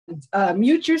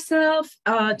mute yourself,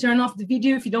 turn off the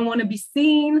video if you don't want to be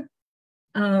seen,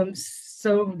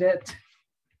 so that,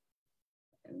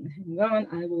 hang on,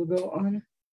 I will go on.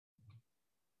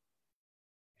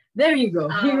 There you go,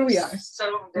 here we are.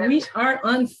 We are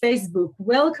on Facebook.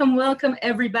 Welcome, welcome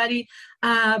everybody.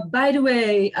 By the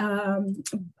way,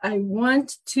 I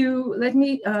want to, let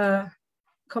me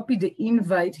copy the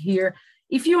invite here.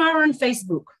 If you are on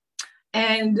Facebook,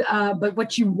 and but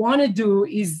what you want to do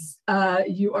is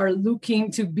you are looking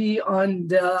to be on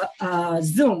the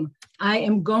Zoom. I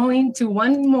am going to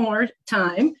one more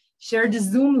time share the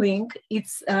Zoom link.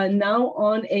 It's now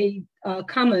on a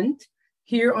comment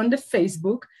here on the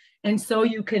Facebook. And so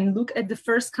you can look at the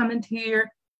first comment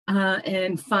here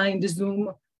and find the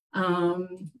Zoom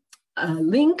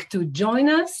link to join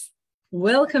us.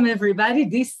 Welcome, everybody.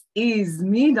 This is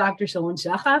me, Dr. Sharon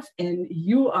Shachaf, and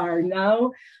you are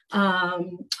now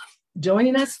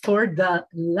joining us for the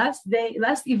last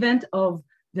event of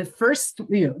the first,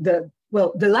 the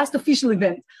last official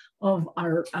event of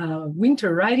our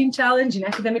winter writing challenge in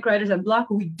Academic Writers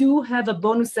Unblock. We do have a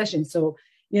bonus session. So,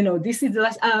 this is the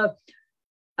last,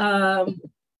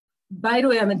 by the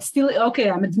way, I'm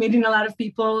admitting a lot of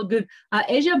people. Good.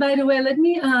 Asia, by the way, let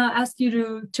me ask you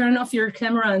to turn off your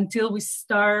camera until we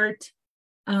start.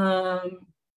 Or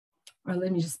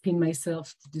let me just pin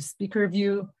myself to the speaker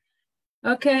view.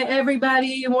 Okay,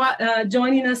 everybody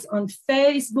joining us on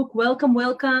Facebook, welcome,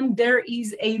 welcome. There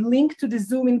is a link to the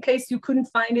Zoom in case you couldn't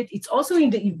find it. It's also in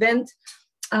the event,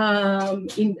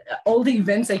 in all the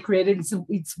events I created.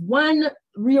 It's one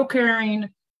reoccurring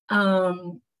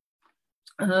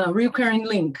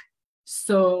link.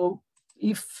 So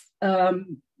if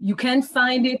you can't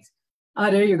find it,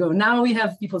 there you go. Now we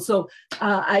have people. So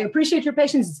I appreciate your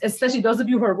patience, especially those of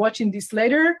you who are watching this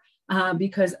later,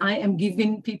 because I am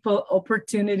giving people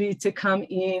opportunity to come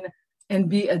in and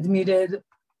be admitted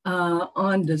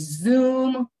on the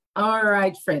Zoom. All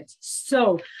right, friends.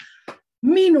 So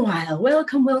meanwhile,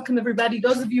 welcome, welcome everybody.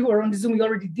 Those of you who are on the Zoom, we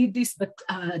already did this, but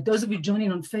those of you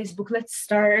joining on Facebook, let's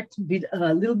start with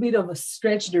a little bit of a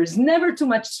stretch. There's never too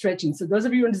much stretching. So those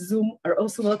of you on the Zoom are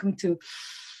also welcome to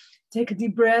take a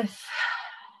deep breath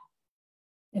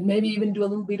and maybe even do a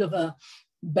little bit of a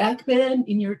back bend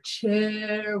in your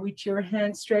chair with your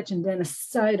hand stretch, and then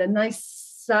a nice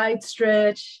side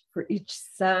stretch for each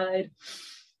side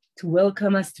to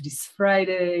welcome us to this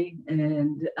Friday.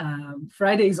 And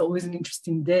Friday is always an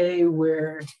interesting day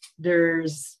where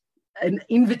there's an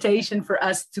invitation for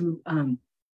us to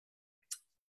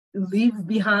leave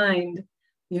behind,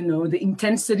 the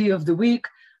intensity of the week.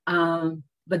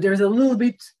 But there's a little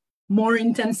bit more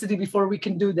intensity before we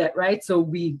can do that, right? So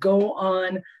we go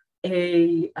on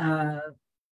a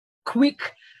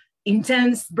quick,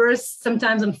 intense burst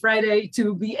sometimes on Friday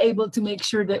to be able to make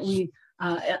sure that we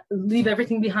leave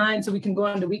everything behind so we can go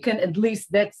on the weekend. At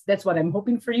least that's what I'm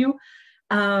hoping for you.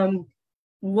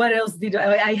 What else did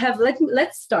I have?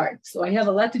 Let's start. So I have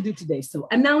a lot to do today. So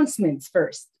announcements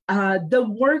first. The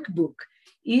workbook.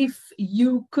 If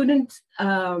you couldn't,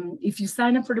 if you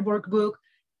sign up for the workbook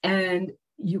and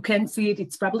you can see it,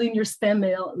 it's probably in your spam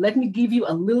mail. Let me give you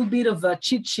a little bit of a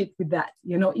cheat sheet with that.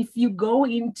 If you go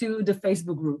into the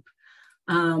Facebook group,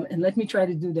 and let me try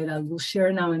to do that. I will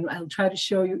share now and I'll try to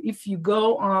show you. If you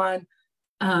go on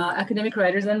Academic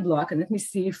Writers Unblock, and let me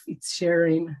see if it's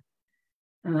sharing.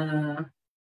 There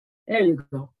you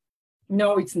go.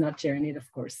 No, it's not sharing it,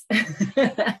 of course.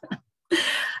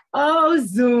 Oh,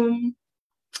 Zoom.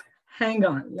 Hang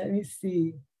on, let me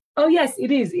see. Oh, yes,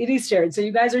 it is shared. So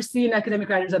you guys are seeing Academic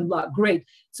Writers Unblock. Great.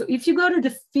 So if you go to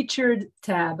the featured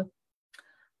tab,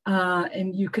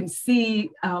 and you can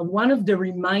see one of the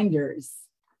reminders.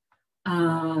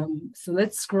 So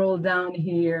let's scroll down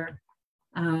here.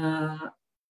 All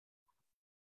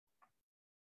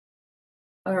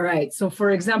right. So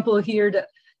for example, here,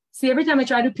 see, every time I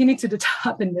try to pin it to the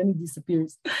top and then it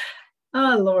disappears.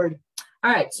 Oh, Lord.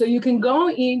 All right. So you can go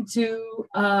into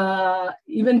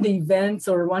even the events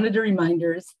or one of the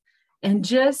reminders and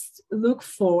just look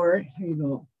for, here you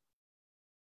go.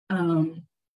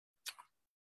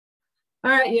 All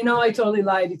right, I totally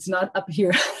lied. It's not up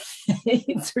here.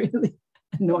 It's really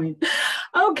annoying.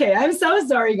 Okay, I'm so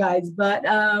sorry, guys, but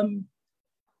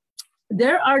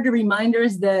there are the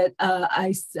reminders that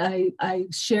I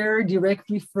share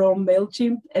directly from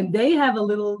MailChimp, and they have a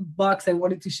little box I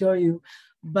wanted to show you.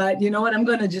 But you know what? I'm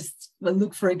going to just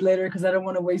look for it later because I don't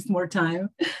want to waste more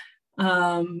time.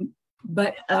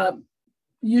 But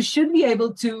you should be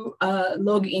able to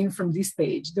log in from this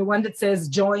page, the one that says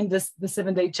join the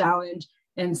 7-day challenge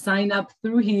and sign up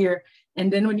through here.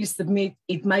 And then when you submit,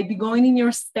 it might be going in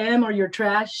your spam or your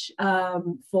trash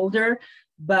folder,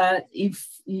 but if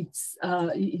it's,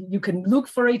 you can look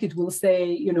for it, it will say,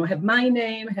 you know, have my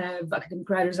name, have Academic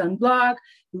Writers Unblock,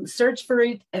 search for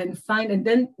it and find, and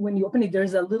then when you open it,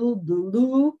 there's a little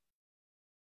blue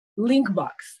link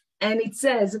box and it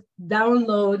says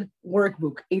download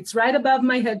workbook. It's right above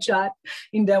my headshot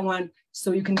in that one.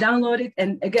 So you can download it.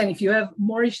 And again, if you have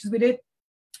more issues with it,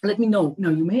 let me know. Now,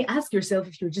 you may ask yourself,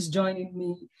 if you're just joining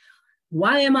me,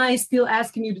 why am I still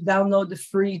asking you to download the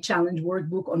free challenge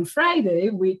workbook on Friday,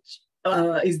 which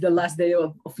is the last day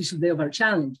of official day of our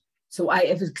challenge? So I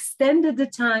have extended the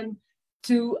time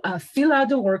to fill out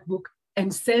the workbook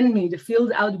and send me the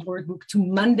filled out workbook to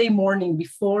Monday morning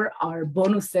before our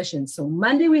bonus session. So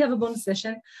Monday we have a bonus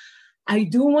session. I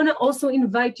do want to also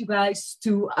invite you guys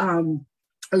to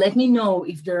let me know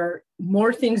if there are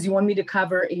more things you want me to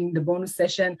cover in the bonus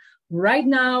session. Right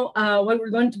now, what we're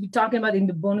going to be talking about in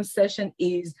the bonus session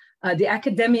is the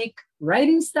academic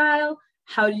writing style.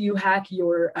 How do you hack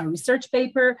your research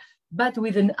paper, but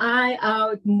with an eye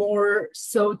out more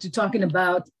so to talking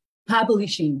about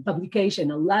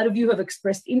publication. A lot of you have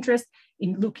expressed interest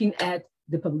in looking at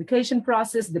the publication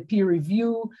process, the peer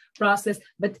review process,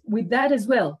 but with that as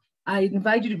well, I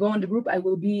invite you to go on the group. I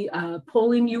will be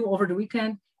polling you over the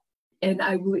weekend, and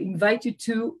I will invite you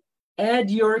to add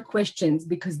your questions,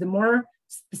 because the more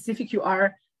specific you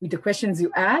are with the questions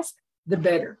you ask, the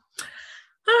better.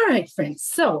 All right, friends.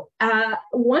 So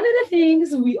one of the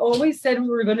things we always said we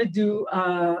were going to do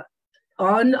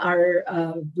on our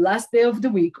last day of the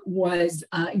week was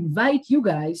invite you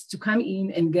guys to come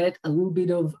in and get a little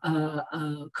bit of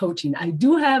coaching. I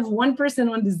do have one person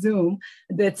on the Zoom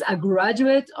that's a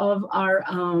graduate of our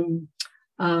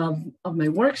of my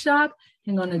workshop.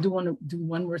 Hang on, I do want to do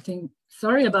one more thing.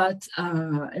 Sorry about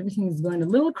everything is going a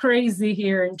little crazy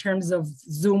here in terms of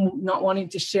Zoom not wanting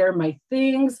to share my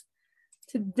things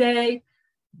today,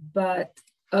 but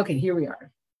okay, here we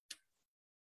are.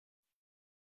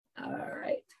 All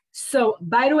right. So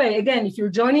by the way, again, if you're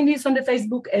joining this on the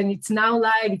Facebook and it's now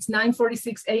live, it's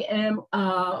 9:46 a.m.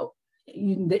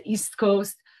 In the East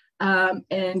Coast,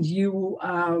 and you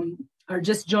are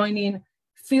just joining,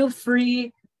 feel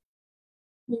free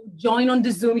to join on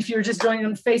the Zoom. If you're just joining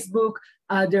on Facebook,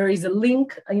 there is a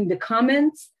link in the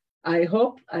comments. I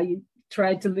hope I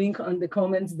tried to link on the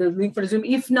comments, the link for the Zoom.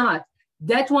 If not,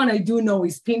 that one I do know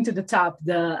is pinned to the top.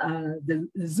 The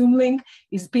Zoom link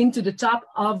is pinned to the top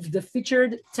of the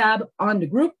featured tab on the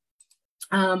group.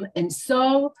 And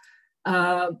so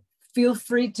feel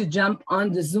free to jump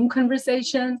on the Zoom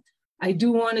conversation. I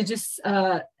do want to just,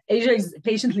 Asia is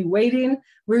patiently waiting.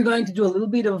 We're going to do a little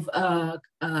bit of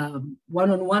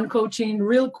one-on-one coaching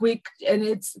real quick. And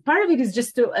it's part of it is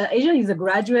just to, Asia is a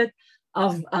graduate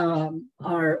of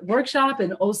our workshop,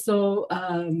 and also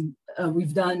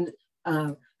we've done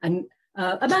a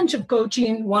bunch of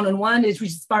coaching one-on-one, which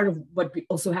is part of what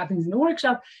also happens in the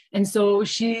workshop. And so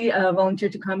she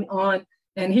volunteered to come on,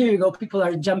 and here you go, people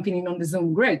are jumping in on the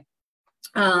Zoom. Great.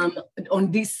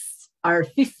 On this, our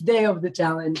 5th day of the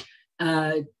challenge,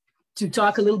 to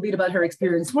talk a little bit about her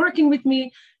experience working with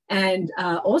me. And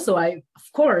also I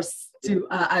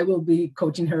will be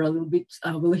coaching her a little bit.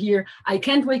 We'll hear, I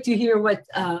can't wait to hear what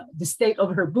the state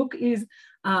of her book is.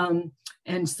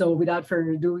 And so without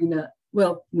further ado,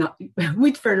 not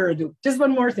with further ado, just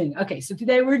one more thing. Okay, so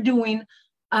today we're doing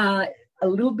a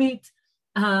little bit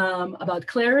about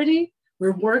clarity.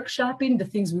 We're workshopping the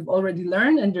things we've already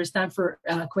learned, and there's time for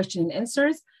question and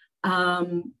answers.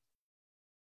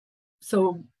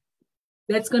 So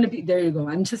that's going to be, there you go.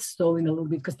 I'm just stalling a little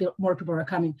bit because more people are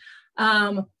coming.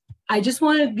 I just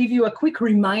want to give you a quick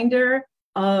reminder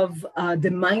of the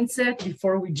mindset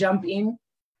before we jump in.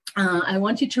 I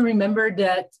want you to remember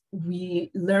that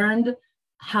we learned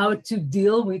how to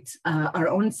deal with our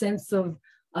own sense of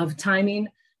timing.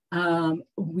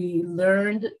 We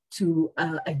learned to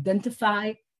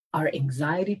identify our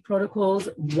anxiety protocols,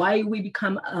 why we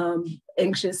become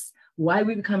anxious, why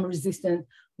we become resistant,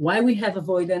 why we have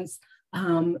avoidance,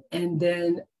 and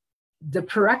then the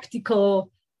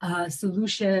practical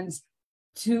solutions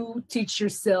to teach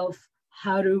yourself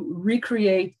how to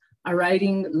recreate a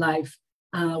writing life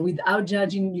without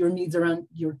judging your needs around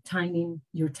your timing,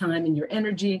 your time, and your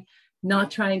energy, not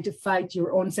trying to fight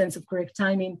your own sense of correct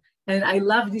timing. And I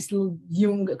love this little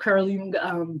Carl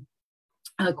Jung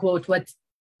quote,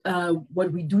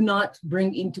 what we do not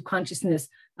bring into consciousness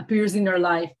appears in our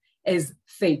life as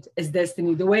fate, as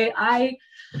destiny. The way I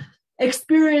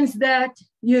experienced that,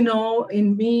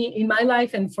 in my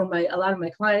life and for a lot of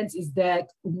my clients, is that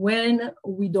when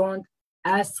we don't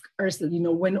ask ourselves,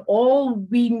 when all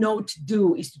we know to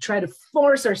do is to try to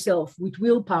force ourselves with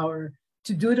willpower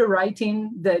to do the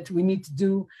writing that we need to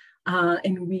do,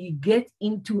 and we get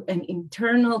into an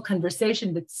internal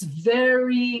conversation that's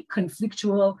very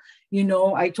conflictual. You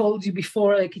know, I told you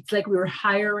before, like it's like we were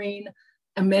hiring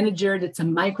a manager that's a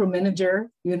micromanager,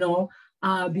 you know,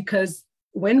 because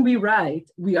when we write,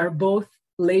 we are both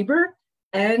labor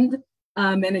and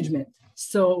management.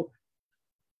 So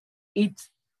it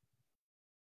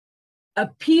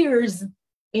appears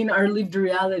in our lived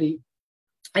reality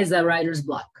as a writer's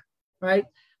block, right?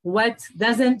 What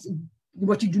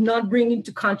you do not bring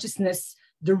into consciousness,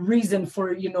 the reason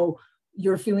for, you know,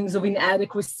 your feelings of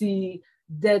inadequacy,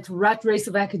 that rat race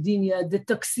of academia, the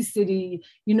toxicity,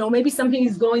 you know, maybe something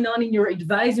is going on in your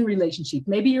advising relationship.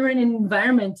 Maybe you're in an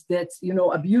environment that's, you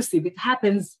know, abusive. It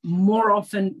happens more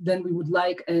often than we would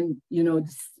like. And, you know,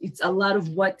 it's a lot of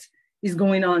what is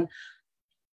going on.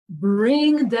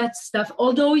 Bring that stuff,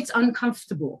 although it's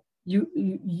uncomfortable. You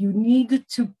need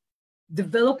to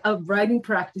develop a writing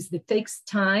practice that takes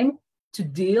time to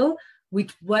deal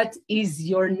with what is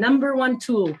your number one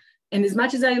tool. And as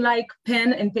much as I like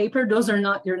pen and paper, those are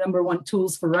not your number one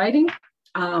tools for writing.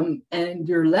 And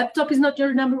your laptop is not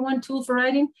your number one tool for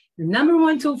writing. Your number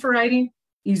one tool for writing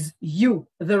is you,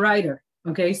 the writer.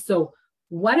 Okay, so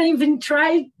what I even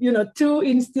tried, you know, to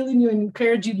instill in you and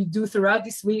encourage you to do throughout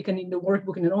this week and in the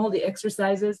workbook and in all the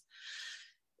exercises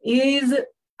is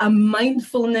a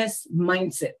mindfulness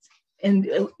mindset. And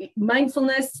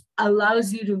mindfulness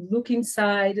allows you to look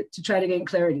inside to try to gain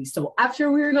clarity. So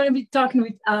after we're going to be talking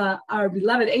with our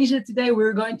beloved Asia today,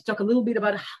 we're going to talk a little bit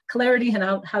about clarity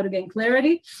and how to gain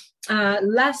clarity.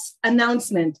 Last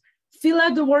announcement, fill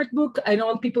out the workbook. I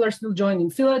know people are still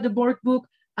joining. Fill out the workbook,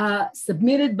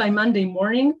 submitted by Monday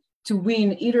morning to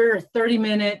win either 30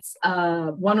 minutes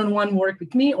one-on-one work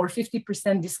with me or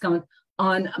 50% discount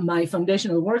on my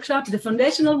foundational workshop. The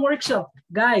foundational workshop,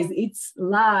 guys, it's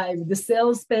live. The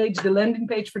sales page, the landing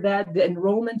page for that, the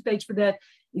enrollment page for that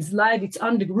is live. It's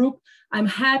on the group. I'm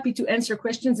happy to answer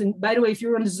questions. And by the way, if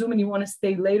you're on the Zoom and you want to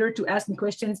stay later to ask me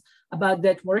questions about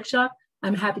that workshop,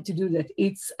 I'm happy to do that.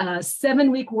 It's a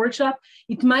 7-week workshop.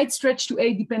 It might stretch to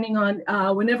 8, depending on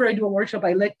whenever I do a workshop,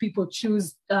 I let people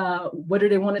choose whether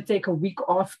they want to take a week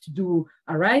off to do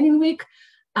a writing week.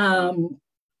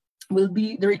 Will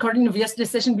be the recording of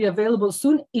yesterday's session be available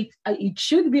soon? It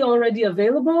should be already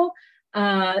available.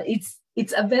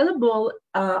 It's available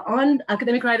on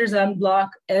Academic Writers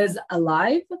Unblock as a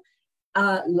live.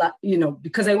 You know,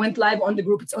 because I went live on the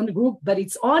group, it's on the group, but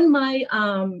it's on my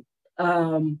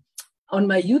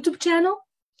YouTube channel,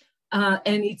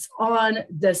 and it's on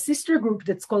the sister group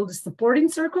that's called the Supporting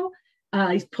Circle.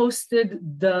 I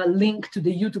posted the link to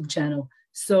the YouTube channel.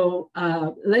 So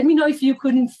let me know if you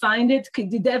couldn't find it.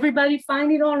 Did everybody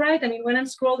find it all right? I mean, when I'm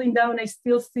scrolling down, I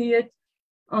still see it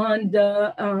on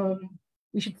the,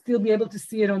 we should still be able to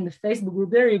see it on the Facebook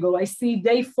group. There you go. I see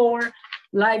day 4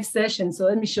 live session. So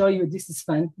let me show you. This is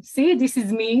fun. See, this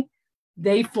is me,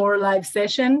 day 4 live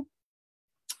session.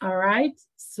 All right.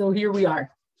 So here we are.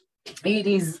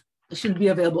 It should be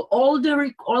available. All the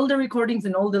recordings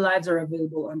and all the lives are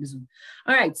available on the Zoom.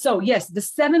 All right. So yes, the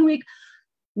 7-week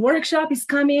workshop is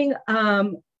coming.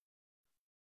 I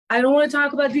don't want to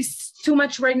talk about this too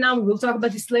much right now. We will talk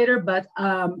about this later, but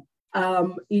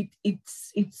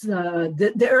it's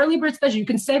the early bird special. You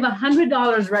can save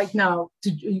 $100 right now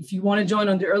if you want to join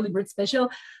on the early bird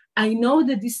special. I know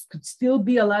that this could still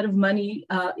be a lot of money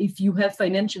if you have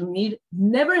financial need.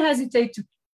 Never hesitate to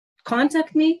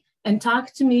contact me and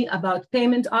talk to me about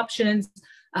payment options,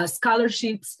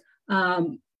 scholarships.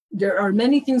 There are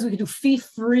many things we can do,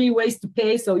 fee-free ways to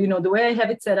pay. So, you know, the way I have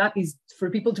it set up is for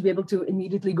people to be able to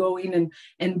immediately go in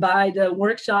and buy the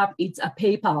workshop. It's a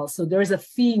PayPal. So there's a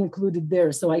fee included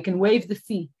there. So I can waive the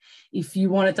fee if you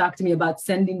want to talk to me about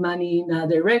sending money in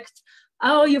direct.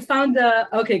 Oh, you found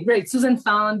okay, great. Susan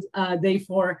found day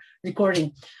 4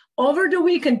 recording. Over the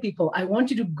weekend, people, I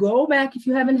want you to go back if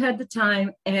you haven't had the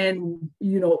time and,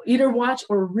 you know, either watch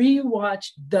or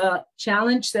re-watch the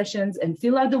challenge sessions and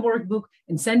fill out the workbook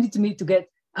and send it to me to get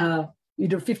either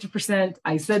 50%.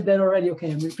 I said that already.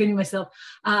 Okay, I'm repeating myself.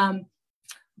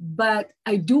 But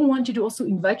I do want you to also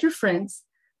invite your friends,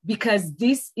 because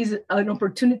this is an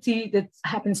opportunity that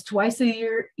happens twice a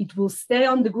year. It will stay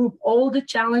on the group. All the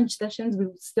challenge sessions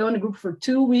will stay on the group for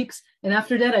 2 weeks. And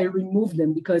after that, I remove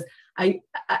them because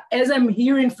as I'm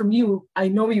hearing from you, I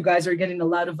know you guys are getting a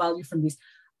lot of value from this.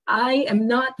 I am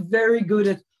not very good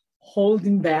at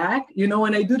holding back. You know,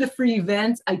 when I do the free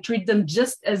events, I treat them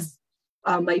just as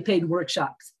my paid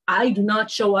workshops. I do not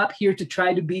show up here to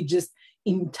try to be just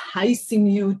enticing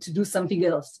you to do something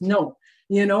else. No.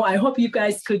 You know, I hope you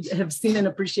guys could have seen and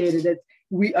appreciated that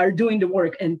we are doing the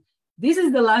work. And this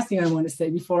is the last thing I want to say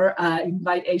before I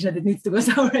invite Asia that needs to go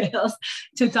somewhere else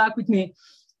to talk with me.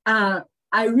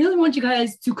 I really want you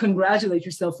guys to congratulate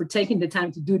yourself for taking the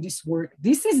time to do this work.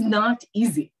 This is not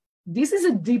easy. This is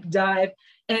a deep dive.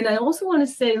 And I also want to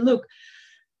say, look,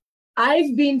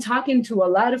 I've been talking to a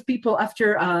lot of people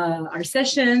after our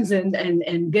sessions and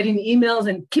getting emails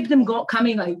and keep them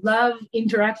coming. I love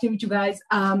interacting with you guys.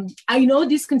 I know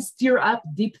this can stir up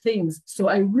deep things. So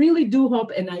I really do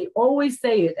hope, and I always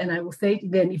say it, and I will say it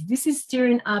again, if this is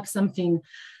stirring up something,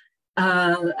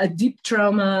 a deep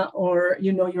trauma or,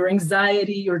 you know, your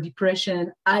anxiety, your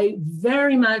depression, I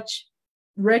very much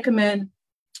recommend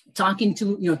talking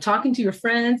to your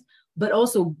friends, but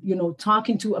also, you know,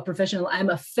 talking to a professional. I'm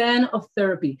a fan of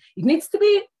therapy. It needs to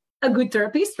be a good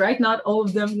therapist, right? Not all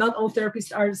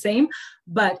therapists are the same,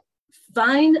 but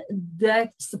find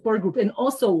that support group. And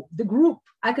also the group,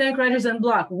 Academic Writers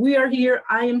Unblock. We are here.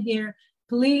 I am here.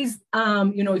 Please,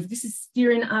 you know, if this is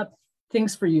stirring up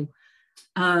things for you,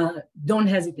 don't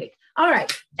hesitate. All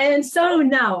right. And so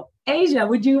now, Asia,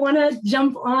 would you want to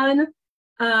jump on?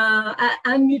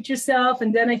 Unmute yourself,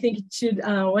 and then I think it should,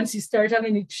 once you start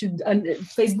talking, it should,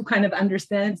 Facebook kind of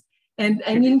understands, and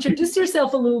introduce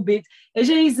yourself a little bit.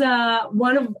 Asia is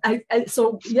one of,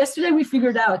 so yesterday we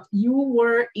figured out you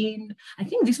were in, I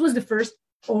think this was the first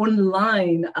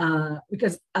online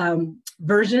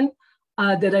version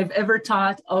that I've ever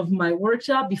taught of my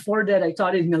workshop. Before that, I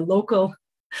taught it in a local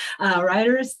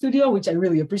writer's studio, which I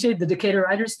really appreciate, the Decatur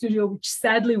Writer's Studio, which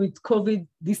sadly with COVID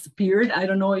disappeared. I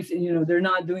don't know if, you know, they're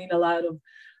not doing a lot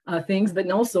of things,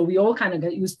 but also we all kind of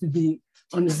got used to be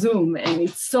on Zoom, and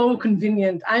it's so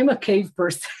convenient. I'm a cave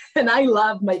person and I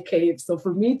love my cave. So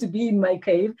for me to be in my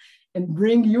cave and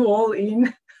bring you all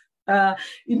in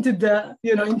into the,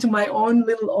 you know, into my own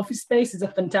little office space is a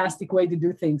fantastic way to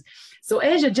do things. So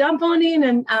Asia, jump on in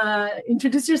and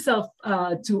introduce yourself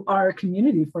to our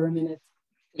community for a minute.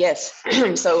 Yes.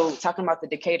 So talking about the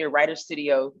Decatur Writer's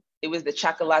Studio, it was the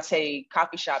Chocolate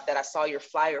coffee shop that I saw your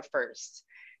flyer first.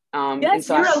 Yes, and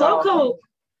so you're a local.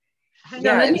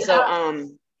 Yeah, and so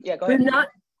yeah, go ahead.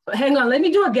 Hang on, let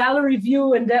me do a gallery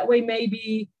view, and that way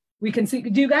maybe we can see.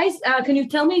 Do you guys, can you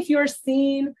tell me if you're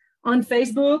seen on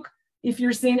Facebook, if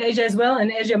you're seeing Asia as well?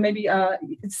 And Asia, maybe,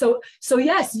 so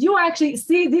yes, you actually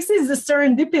see, this is the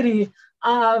serendipity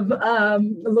of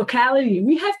locality.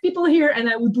 We have people here, and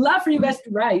I would love for you guys to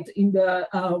write in the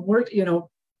work, you know,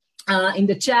 in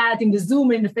the chat, in the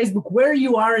Zoom, in the Facebook, where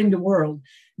you are in the world,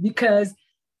 because,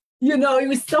 you know, it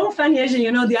was so funny, Asia,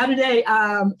 you know, the other day,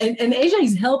 and Asia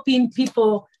is helping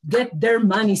people get their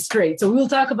money straight. So we'll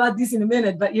talk about this in a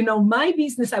minute, but, you know, my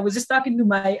business, I was just talking to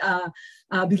my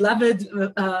beloved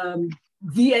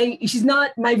VA, she's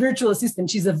not my virtual assistant,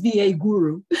 she's a VA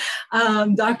guru,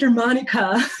 Dr.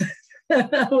 Monica,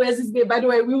 who has this, by the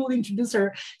way, we will introduce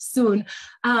her soon.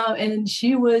 And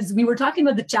we were talking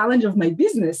about the challenge of my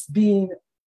business being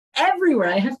everywhere.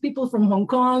 I have people from Hong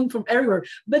Kong, from everywhere.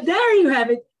 But there you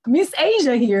have it. Miss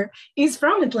Asia here is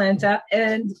from Atlanta.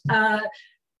 And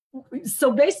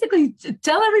so basically,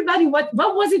 tell everybody what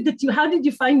was it that how did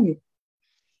you find me?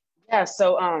 Yeah,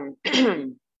 so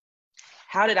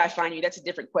how did I find you? That's a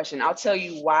different question. I'll tell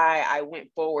you why I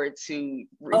went forward to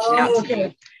reaching out to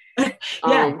you.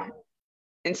 Yeah.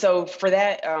 And so for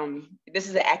that, this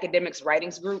is an academics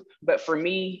writings group, but for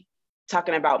me,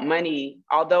 talking about money,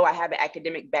 although I have an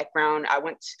academic background, I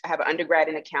have an undergrad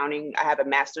in accounting, I have a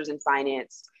master's in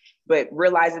finance, but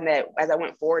realizing that as I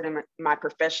went forward in my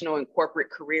professional and corporate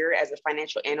career as a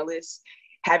financial analyst,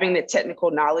 having the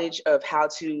technical knowledge of how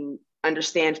to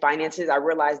understand finances, I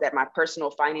realized that my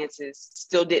personal finances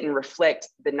still didn't reflect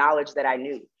the knowledge that I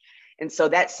knew. And so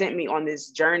that sent me on this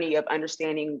journey of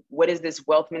understanding, what is this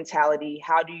wealth mentality?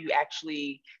 How do you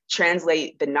actually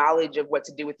translate the knowledge of what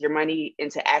to do with your money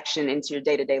into action, into your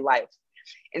day-to-day life?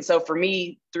 And so for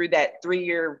me, through that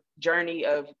 3-year journey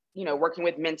of, you know, working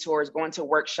with mentors, going to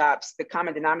workshops, the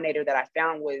common denominator that I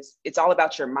found was it's all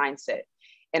about your mindset.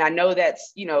 And I know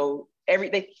that's, you know,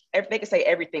 they can say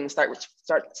everything starts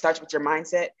with your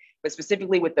mindset, but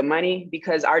specifically with the money,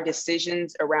 because our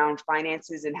decisions around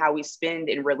finances and how we spend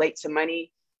and relate to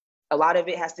money, a lot of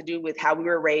it has to do with how we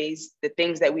were raised, the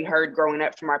things that we heard growing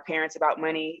up from our parents about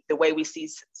money, the way we see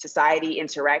society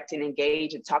interact and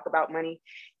engage and talk about money.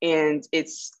 And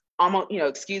it's almost, you know,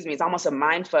 it's almost a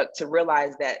mind fuck to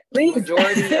realize that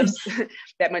majority of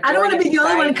I don't want to be the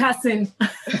only one cussing.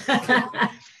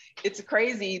 It's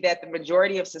crazy that the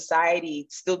majority of society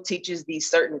still teaches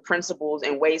these certain principles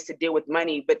and ways to deal with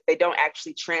money, but they don't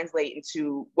actually translate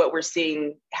into what we're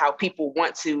seeing, how people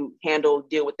want to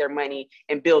deal with their money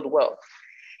and build wealth.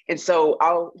 And so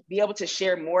I'll be able to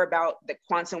share more about the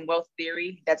quantum wealth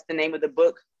theory. That's the name of the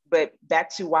book. But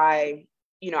back to why,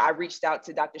 I reached out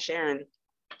to Dr. Sharon.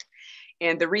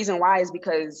 And the reason why is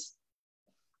because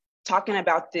talking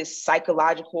about this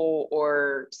psychological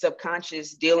or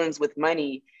subconscious dealings with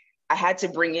money, I had to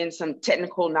bring in some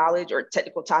technical knowledge or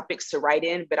technical topics to write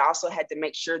in, but I also had to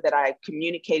make sure that I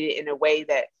communicated in a way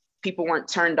that people weren't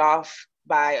turned off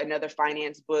by another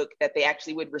finance book, that they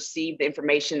actually would receive the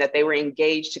information, that they were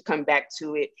engaged to come back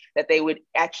to it, that they would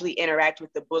actually interact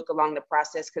with the book along the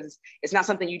process, because it's not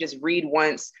something you just read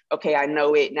once, okay, I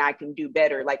know it, now I can do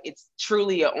better. Like, it's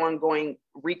truly an ongoing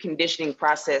reconditioning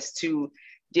process to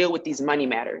deal with these money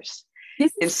matters.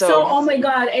 This is so, oh my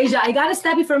God, Asia, I gotta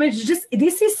stop you for a minute.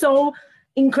 This is so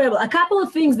incredible. A couple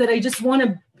of things that I just want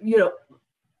to,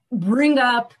 bring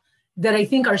up that I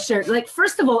think are shared. Like,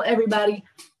 first of all, everybody,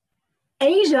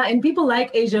 Asia and people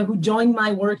like Asia who joined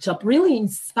my workshop really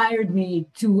inspired me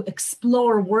to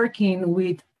explore working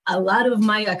with a lot of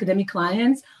my academic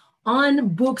clients on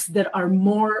books that are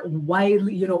more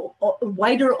widely,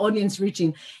 wider audience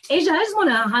reaching. Asia, I just want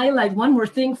to highlight one more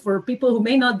thing for people who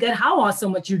may not get how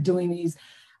awesome what you're doing is.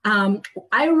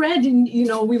 I read,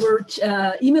 we were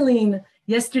emailing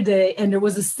yesterday, and there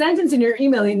was a sentence in your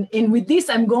email, and with this,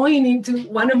 I'm going into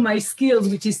one of my skills,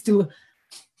 which is to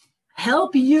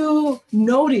help you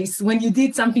notice when you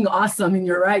did something awesome in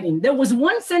your writing. There was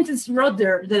one sentence you wrote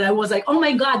there that I was like, oh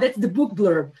my God, that's the book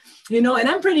blurb, and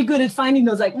I'm pretty good at finding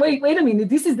those, like, wait a minute,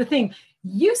 this is the thing.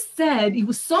 You said, it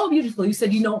was so beautiful. You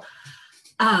said,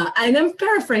 and I'm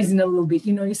paraphrasing a little bit,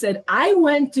 you said, I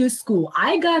went to school,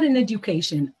 I got an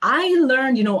education, I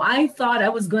learned, I thought I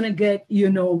was going to get,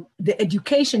 the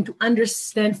education to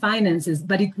understand finances,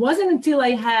 but it wasn't until I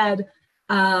had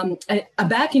a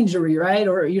back injury, right?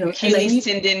 Or, Achilles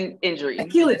tendon injury.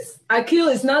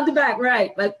 Achilles, not the back,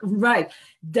 right? But right.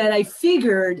 That I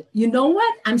figured, you know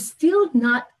what? I'm still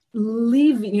not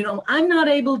living, I'm not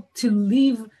able to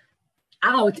live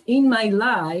out in my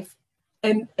life.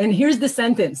 And here's the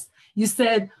sentence. You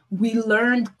said, we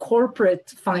learned corporate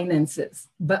finances,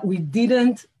 but we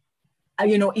didn't,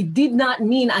 it did not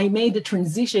mean I made the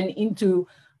transition into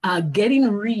getting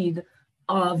rid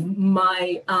of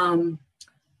my, I'm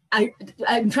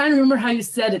trying to remember how you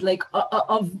said it, like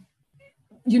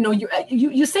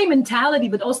you say mentality,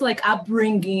 but also like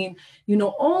upbringing,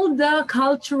 all the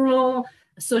cultural,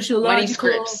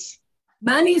 sociological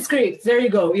money scripts. There you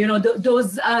go.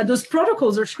 Those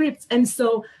protocols or scripts. And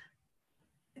so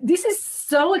this is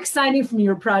so exciting from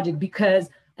your project because,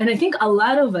 and I think a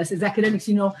lot of us as academics,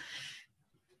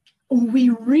 we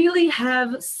really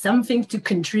have something to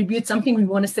contribute, something we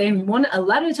want to say. And a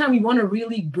lot of the time we want to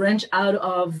really branch out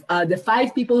of the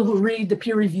 5 people who read the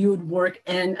peer-reviewed work.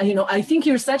 And, I think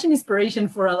you're such an inspiration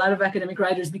for a lot of academic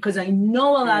writers because I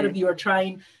know a lot of you are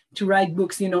trying to write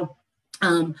books,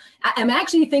 I'm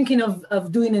actually thinking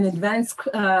of doing an advanced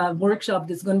workshop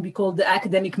that's going to be called the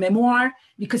academic memoir,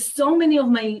 because so many of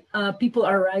my people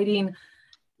are writing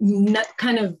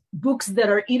kind of books that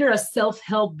are either a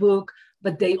self-help book,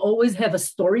 but they always have a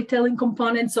storytelling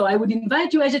component. So I would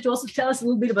invite you, Aja, to also tell us a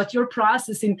little bit about your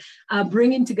process in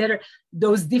bringing together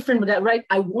those different, right?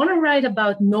 I want to write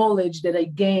about knowledge that I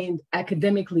gained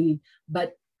academically,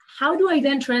 but how do I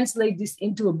then translate this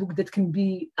into a book that can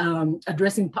be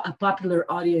addressing a popular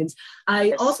audience?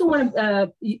 I also want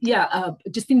to,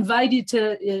 just invite you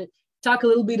to talk a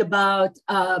little bit about,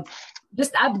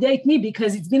 just update me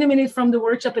because it's been a minute from the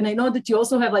workshop. And I know that you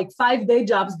also have like 5 day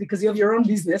jobs because you have your own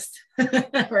business,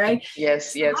 right?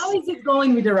 Yes. How is it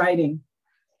going with the writing?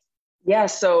 Yeah,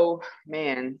 so,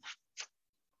 man.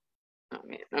 Oh,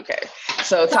 man, okay.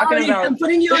 So talking about... I'm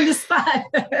putting you on the spot.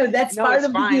 That's part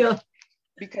of the deal.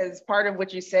 Because part of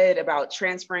what you said about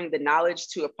transferring the knowledge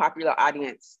to a popular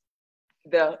audience,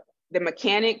 the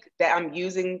mechanic that I'm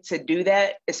using to do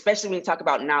that, especially when you talk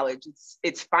about knowledge,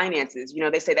 it's finances.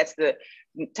 They say that's the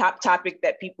top topic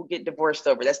that people get divorced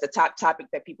over. That's the top topic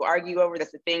that people argue over.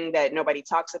 That's the thing that nobody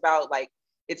talks about. Like,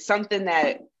 it's something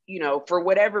that, for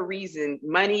whatever reason,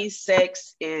 money,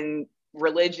 sex, and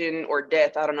religion or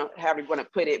death, I don't know how you want to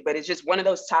put it, but it's just one of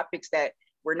those topics that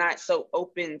we're not so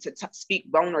open to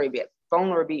speak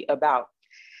vulnerably about.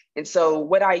 And so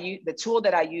the tool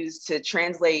that I use to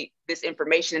translate this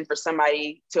information for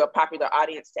somebody to a popular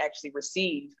audience to actually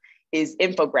receive is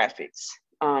infographics.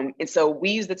 And so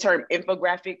we use the term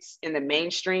infographics in the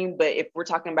mainstream, but if we're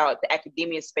talking about the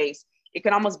academia space, it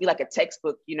can almost be like a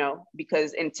textbook,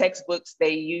 because in textbooks,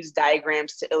 they use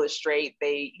diagrams to illustrate,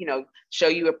 they, show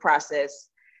you a process.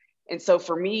 And so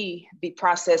for me, the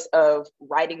process of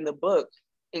writing the book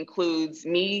includes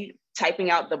me typing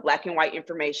out the black and white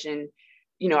information.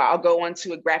 I'll go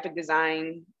onto a graphic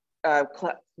design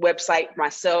website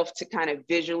myself to kind of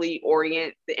visually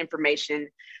orient the information.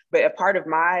 But a part of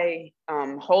my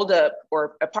holdup,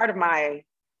 or a part of my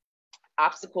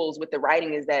obstacles with the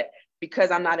writing, is that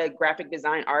because I'm not a graphic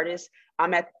design artist,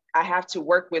 I have to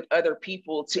work with other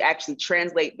people to actually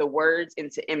translate the words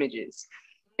into images.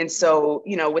 And so,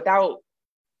 without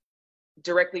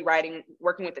directly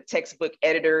working with a textbook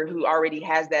editor who already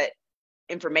has that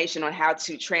information on how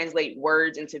to translate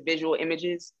words into visual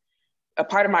images, a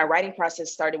part of my writing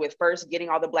process started with first getting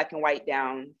all the black and white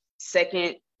down,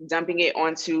 second, dumping it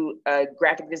onto a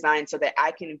graphic design so that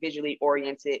I can visually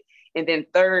orient it. And then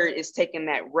third is taking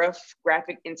that rough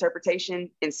graphic interpretation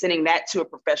and sending that to a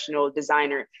professional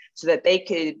designer so that they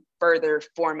could further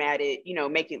format it,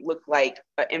 make it look like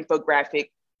an infographic,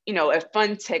 a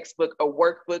fun textbook, a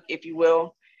workbook, if you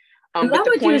will. I love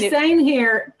what you're saying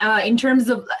here in terms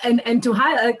of, and to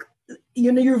highlight,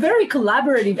 you're very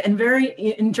collaborative and very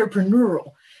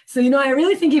entrepreneurial. So, I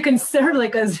really think you can serve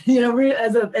like as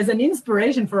an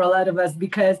inspiration for a lot of us,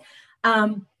 because,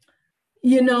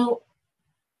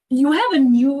 you have a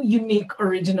new, unique,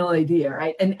 original idea,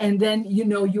 right? And then,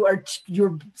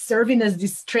 you're serving as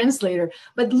this translator.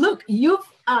 But look,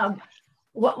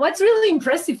 what's really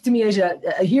impressive to me, Asia,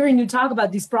 hearing you talk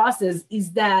about this process,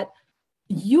 is that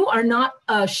you are not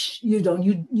you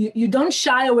don't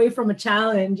shy away from a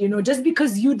challenge, just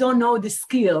because you don't know the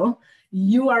skill.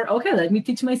 You are, okay, let me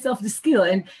teach myself the skill.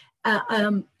 And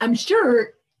I'm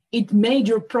sure it made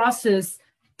your process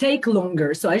take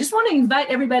longer. So I just want to invite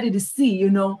everybody to see,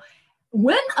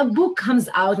 when a book comes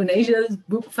out, when Asia's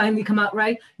book finally come out,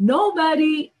 right?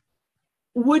 Nobody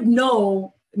would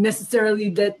know necessarily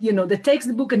that, that takes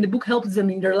the book and the book helps them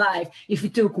in their life if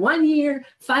it took 1 year,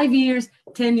 5 years,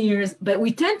 10 years. But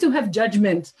we tend to have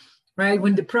judgment, right,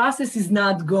 when the process is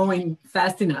not going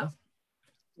fast enough.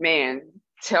 Man,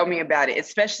 tell me about it,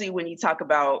 especially when you talk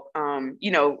about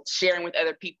sharing with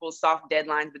other people soft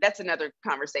deadlines. But that's another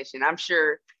conversation. I'm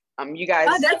sure you guys.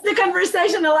 That's the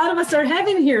conversation a lot of us are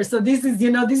having here. So this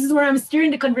is where I'm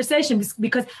steering the conversation,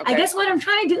 because okay. I guess what I'm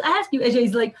trying to ask you, Ajay,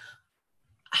 is like,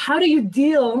 how do you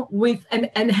deal with,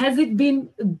 and has it been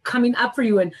coming up for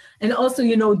you? And also,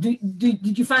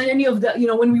 did you find any of the,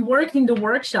 when we worked in the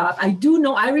workshop, I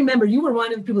remember you were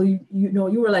one of the people,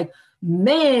 you were like,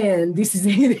 man, this is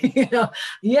it.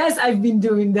 Yes, I've been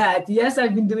doing that. Yes,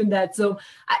 I've been doing that. So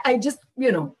I just,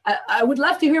 I would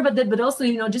love to hear about that, but also,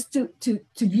 just to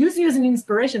use you as an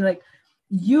inspiration, like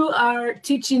you are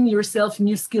teaching yourself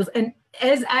new skills, and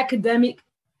as academic,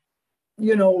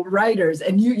 writers,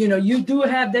 and you do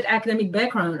have that academic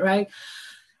background, right?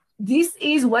 This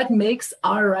is what makes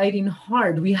our writing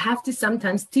hard. We have to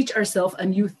sometimes teach ourselves a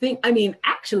new thing. I mean,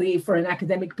 actually, for an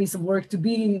academic piece of work to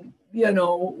be,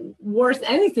 worth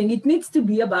anything, it needs to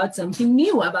be about something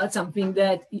new, about something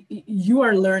that you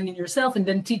are learning yourself and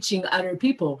then teaching other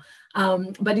people.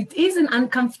 But it is an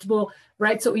uncomfortable,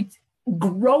 right? So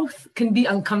growth can be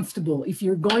uncomfortable if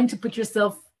you're going to put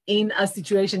yourself in a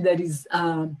situation that is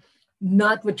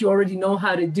not what you already know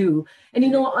how to do. And,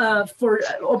 for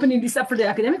opening this up for the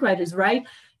academic writers, right?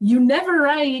 You never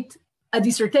write a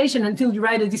dissertation until you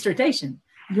write a dissertation.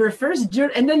 Your first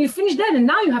and then you finish that, and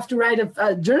now you have to write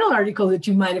a journal article that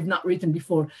you might have not written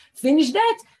before. Finish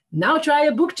that, now try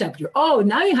a book chapter. Oh,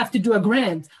 now you have to do a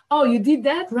grant. Oh, you did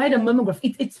that, write a monograph.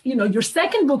 It's your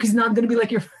second book is not going to be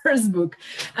like your first book.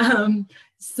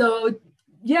 So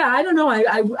yeah, I don't know.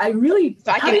 I really.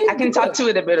 So I can talk to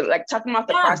it a bit, like talking about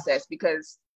the process,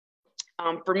 because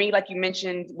for me, like you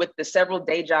mentioned, with the several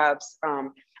day jobs,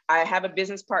 I have a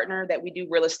business partner that we do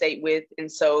real estate with, and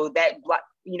so that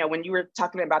when you were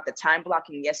talking about the time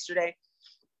blocking yesterday,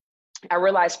 I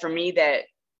realized for me that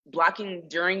blocking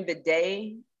during the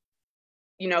day,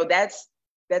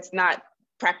 that's not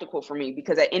practical for me,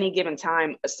 because at any given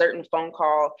time, a certain phone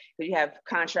call, you have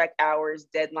contract hours,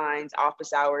 deadlines,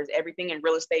 office hours, everything in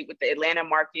real estate with the Atlanta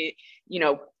market,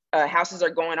 houses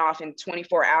are going off in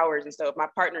 24 hours. And so if my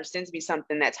partner sends me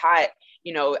something that's hot,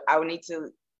 I would need to,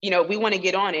 we want to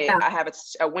get on it. Yeah. I have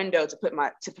a window to put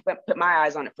my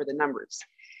eyes on it for the numbers.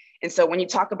 And so when you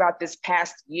talk about this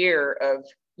past year of,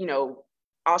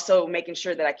 also making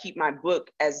sure that I keep my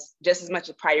book as just as much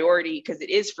a priority, because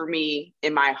it is for me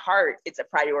in my heart, it's a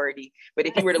priority. But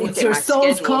if you were to look at my schedule, it's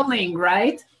your soul's calling,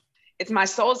 right? It's my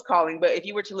soul's calling. But if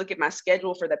you were to look at my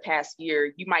schedule for the past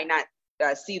year, you might not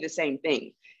see the same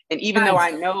thing. And even though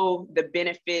I know the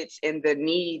benefits and the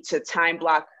need to time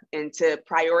block and to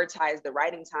prioritize the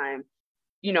writing time,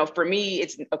 for me,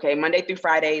 it's okay, Monday through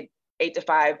Friday, 8 to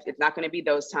 5, it's not going to be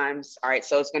those times. All right.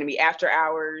 So it's going to be after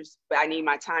hours, but I need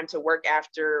my time to work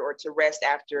after or to rest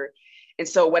after. And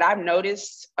so what I've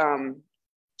noticed,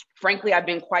 frankly, I've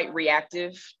been quite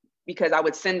reactive because I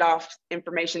would send off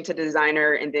information to the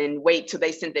designer and then wait till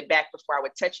they sent it back before I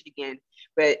would touch it again.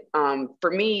 But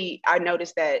for me, I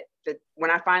noticed that when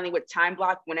I finally would time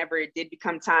block, whenever it did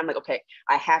become time, like, okay,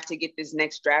 I have to get this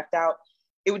next draft out,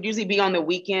 it would usually be on the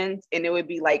weekends, and it would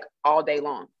be like all day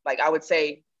long. Like I would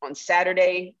say on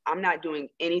Saturday, I'm not doing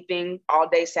anything all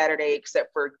day Saturday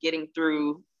except for getting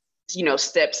through,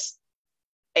 steps,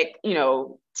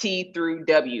 T through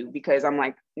W, because I'm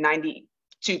like 92%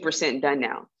 done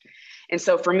now. And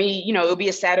so for me, it'll be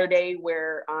a Saturday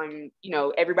where,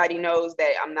 everybody knows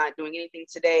that I'm not doing anything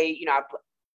today.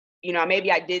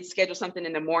 Maybe I did schedule something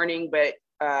in the morning, but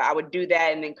I would do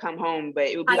that and then come home. But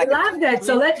it would be like, I love that.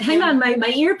 So hang on,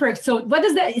 my ear perks. So what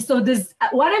does that? So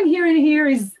what I'm hearing here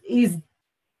is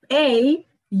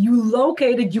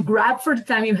you grab for the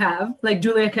time you have, like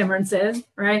Julia Cameron says,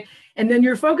 right? And then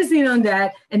you're focusing on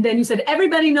that. And then you said,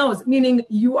 everybody knows, meaning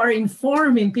you are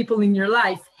informing people in your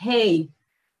life, hey,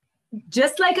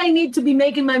 just like I need to be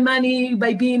making my money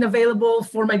by being available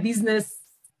for my business,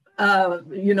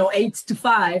 8 to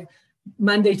 5,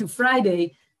 Monday to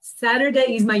Friday,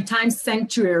 Saturday is my time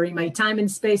sanctuary, my time and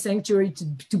space sanctuary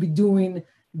to be doing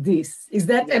this. Is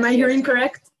that, am I hearing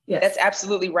correct? Yes. That's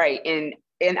absolutely right.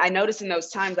 And I noticed in those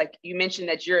times, like you mentioned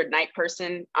that you're a night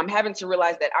person, I'm having to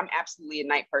realize that I'm absolutely a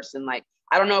night person. Like,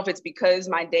 I don't know if it's because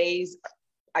my days,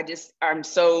 I'm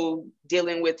so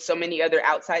dealing with so many other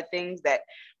outside things that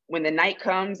when the night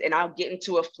comes and I'll get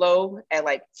into a flow at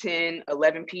like 10,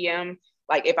 11 p.m.,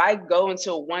 like if I go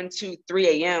until 1, 2,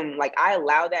 3 a.m., like I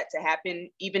allow that to happen,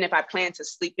 even if I plan to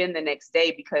sleep in the next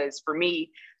day, because for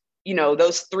me,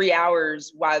 those 3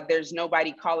 hours while there's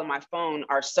nobody calling my phone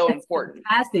are so important.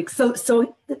 Fantastic.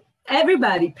 So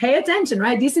everybody pay attention,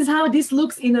 right? This is how this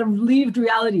looks in a lived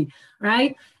reality,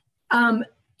 right?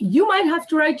 You might have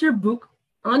to write your book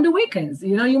on the weekends,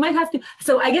 you might have to.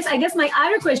 So I guess my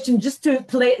other question, just to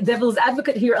play devil's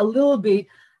advocate here a little bit,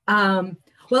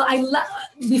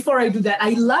 before I do that,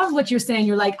 I love what you're saying.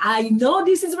 You're like, I know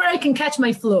this is where I can catch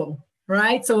my flow,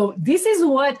 right? So this is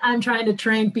what I'm trying to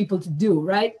train people to do,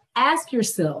 right? Ask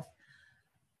yourself,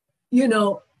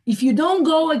 if you don't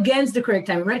go against the correct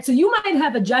time, right? So you might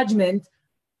have a judgment,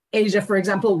 Asia, for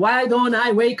example, why don't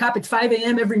I wake up at 5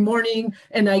 a.m. every morning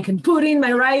and I can put in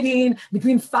my writing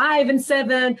between 5 and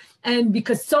 7? And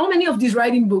because so many of these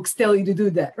writing books tell you to do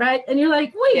that, right? And you're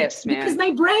like, wait, yes, because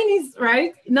my brain is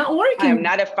not working. I'm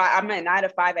not a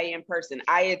 5 a.m. person.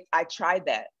 I tried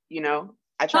that,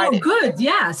 I tried it. Good.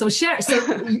 Yeah. So share.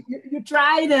 So you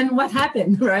tried, and what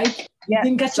happened, right?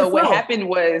 Yeah. So what happened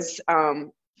was,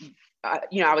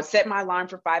 I would set my alarm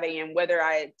for 5 a.m. Whether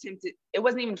I attempted, it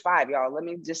wasn't even 5, y'all. Let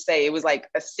me just say it was like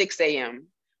a 6 a.m.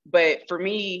 But for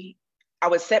me, I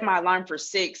would set my alarm for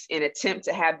 6 and attempt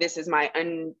to have this as my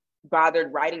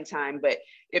unbothered writing time. But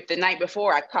if the night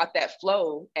before I caught that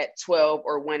flow at 12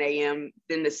 or 1 a.m.,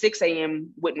 then the 6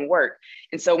 a.m. wouldn't work.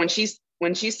 And so when she's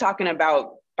talking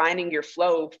about finding your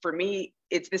flow, for me,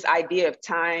 it's this idea of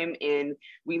time, and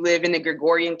we live in the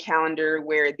Gregorian calendar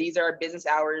where these are our business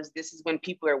hours. This is when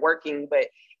people are working. But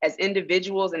as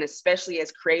individuals, and especially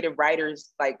as creative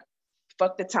writers, like,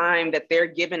 fuck the time that they're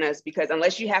giving us, because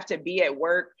unless you have to be at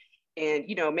work and,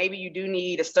 maybe you do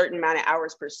need a certain amount of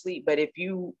hours per sleep. But if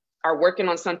you are working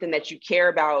on something that you care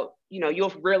about,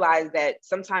 you'll realize that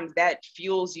sometimes that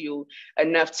fuels you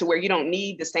enough to where you don't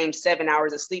need the same 7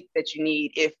 hours of sleep that you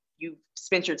need if you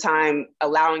spent your time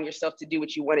allowing yourself to do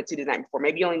what you wanted to the night before.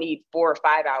 Maybe you only need 4 or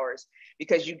 5 hours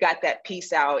because you got that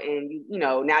piece out, and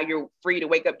now you're free to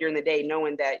wake up during the day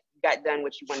knowing that you got done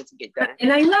what you wanted to get done.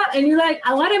 And you're like,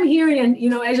 what I'm hearing, and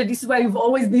Asia, this is why you've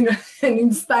always been an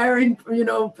inspiring,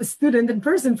 student and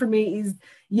person for me, is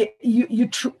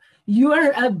you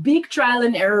are a big trial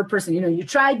and error person. You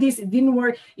tried this, it didn't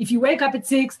work. If you wake up at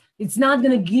 6, it's not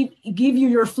going to give you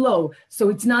your flow. So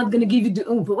it's not going to give you the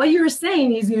oomph. But what you're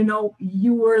saying is,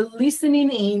 you were listening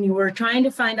in, you were trying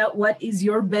to find out what is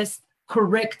your best,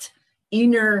 correct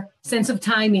inner sense of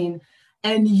timing.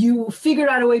 And you figured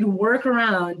out a way to work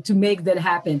around to make that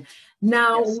happen.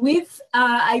 Now, yes.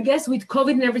 With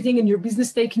COVID and everything, and your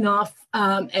business taking off,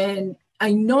 and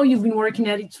I know you've been working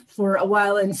at it for a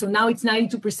while, and so now it's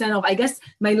 92% off. I guess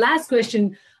my last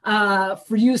question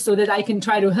for you, so that I can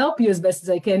try to help you as best as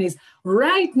I can, is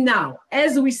right now,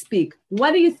 as we speak,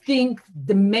 what do you think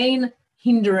the main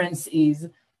hindrance is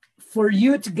for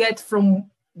you to get from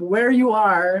where you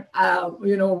are,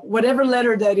 whatever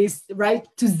letter that is, right,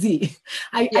 to Z?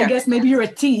 I guess maybe you're a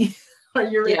T or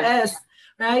you're an S,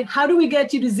 right? How do we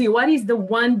get you to Z? What is the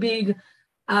one big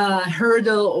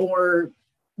hurdle, or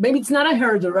maybe it's not a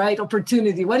hurdle, right?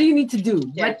 Opportunity. What do you need to do?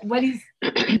 Yeah. What is?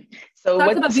 So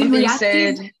what something you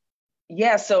said.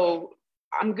 Yeah. So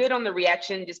I'm good on the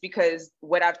reaction just because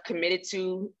what I've committed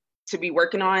to be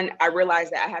working on, I realize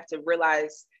that I have to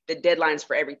realize the deadlines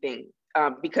for everything.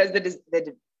 Because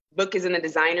the book is in the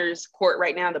designer's court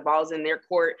right now, the ball's in their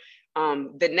court.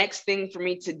 The next thing for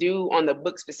me to do on the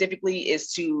book specifically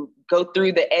is to go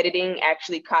through the editing,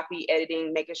 actually copy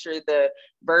editing, making sure the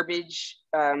verbiage,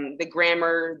 the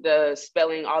grammar, the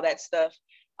spelling, all that stuff.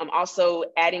 I'm also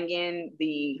adding in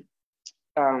the,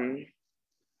 okay,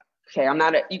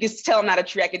 you can tell I'm not a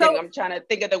true academic. I'm trying to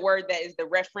think of the word that is the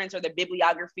reference or the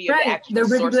bibliography of the actual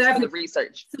sources for the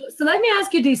research. So let me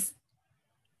ask you this.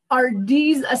 Are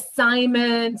these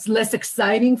assignments less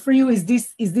exciting for you? Is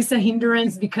this a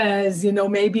hindrance because, you know,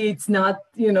 maybe it's not,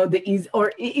 you know, the easy,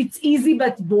 or it's easy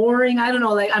but boring? I don't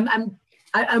know. Like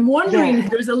I'm wondering if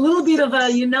there's a little bit of a,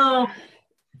 you know,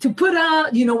 to put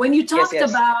out, you know, when you talked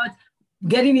about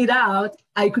getting it out,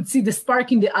 I could see the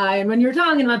spark in the eye. And when you're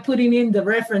talking about putting in the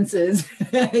references,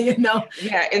 you know.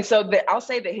 Yeah, and so I'll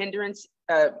say the hindrance,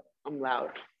 I'm loud.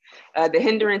 The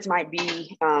hindrance might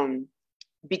be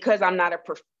because I'm not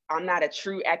a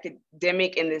true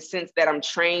academic in the sense that I'm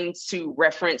trained to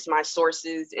reference my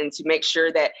sources and to make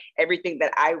sure that everything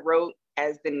that I wrote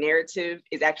as the narrative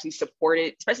is actually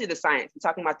supported, especially the science. I'm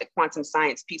talking about the quantum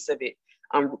science piece of it.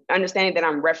 Understanding that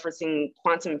I'm referencing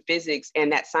quantum physics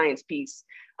and that science piece,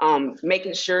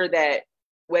 making sure that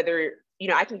whether, you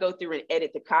know, I can go through and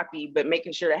edit the copy, but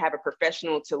making sure to have a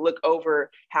professional to look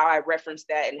over how I reference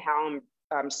that and how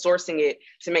I'm sourcing it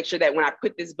to make sure that when I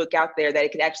put this book out there, that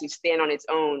it can actually stand on its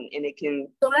own and it can.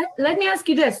 So let me ask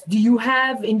you this. Do you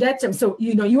have in that time, so,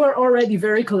 you know, you are already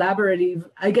very collaborative.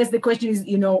 I guess the question is,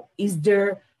 you know, is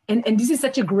there, and this is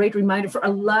such a great reminder for a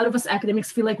lot of us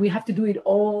academics feel like we have to do it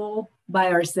all by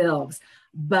ourselves.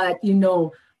 But, you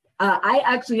know, I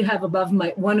actually have above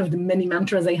my, one of the many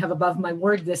mantras I have above my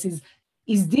work, this is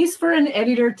this for an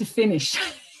editor to finish?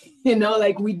 You know,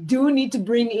 like we do need to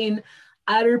bring in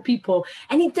other people,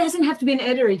 and it doesn't have to be an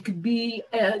editor. It could be,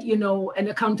 you know, an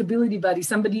accountability buddy,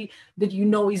 somebody that you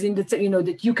know is in the, you know,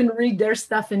 that you can read their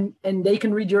stuff and they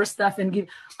can read your stuff and give,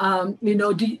 you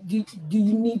know, do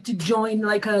you need to join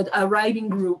like a writing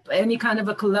group, any kind of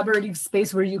a collaborative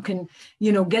space where you can,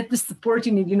 you know, get the support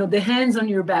you need, you know, the hands on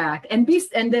your back, and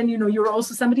then, you know, you're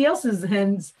also somebody else's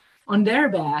hands on their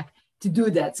back to do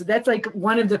that. So that's like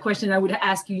one of the questions I would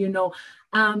ask you, you know.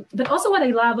 But also what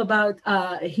I love about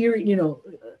hearing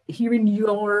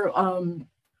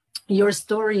your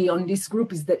story on this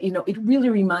group is that, you know, it really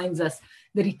reminds us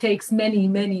that it takes many,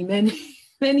 many, many,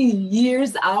 many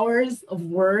years, hours of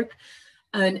work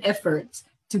and effort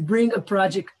to bring a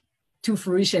project to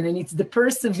fruition. And it's the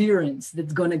perseverance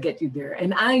that's going to get you there.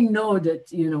 And I know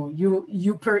that, you know, you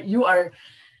are,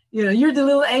 you know, you're the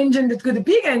little engine that could, a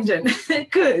big engine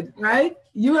could, right?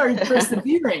 You are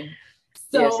persevering.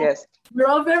 So yes. We're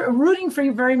all rooting for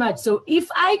you very much. So if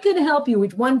I could help you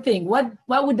with one thing, what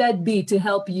would that be to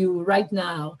help you right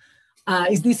now?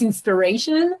 Is this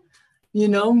inspiration, you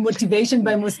know, motivation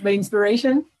by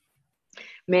inspiration?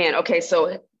 Man, okay.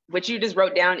 So what you just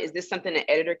wrote down, is this something an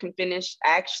editor can finish?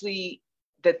 Actually,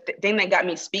 the thing that got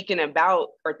me speaking about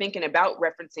or thinking about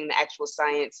referencing the actual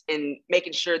science and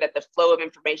making sure that the flow of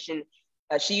information,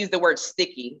 she used the word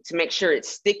sticky, to make sure it's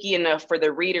sticky enough for the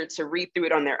reader to read through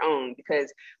it on their own,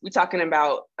 because we're talking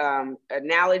about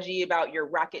analogy about your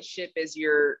rocket ship as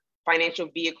your financial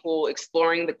vehicle,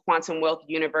 exploring the quantum wealth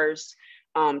universe,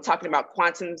 talking about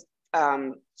quantum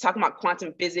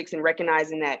physics, and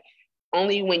recognizing that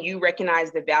only when you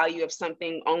recognize the value of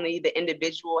something, only the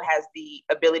individual has the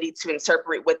ability to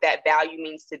interpret what that value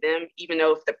means to them, even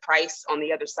though if the price on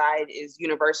the other side is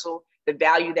universal, the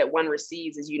value that one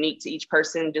receives is unique to each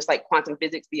person, just like quantum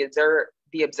physics, the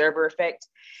observer effect.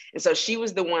 And so she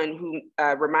was the one who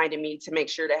reminded me to make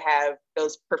sure to have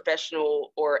those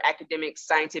professional or academic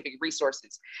scientific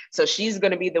resources. So she's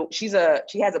going to be she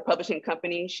has a publishing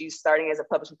company. She's starting as a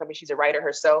publishing company. She's a writer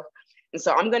herself. And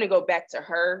so I'm going to go back to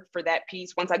her for that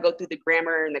piece. Once I go through the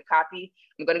grammar and the copy,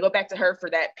 I'm going to go back to her for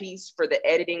that piece, for the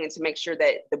editing, and to make sure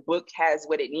that the book has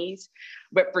what it needs.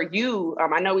 But for you,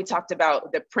 I know we talked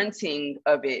about the printing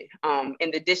of it and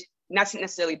not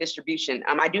necessarily distribution.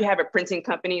 I do have a printing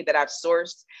company that I've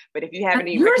sourced, but if you have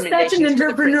any recommendations, you're such an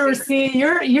entrepreneur. See,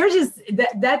 you're just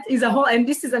that is a whole, and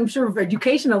this is, I'm sure,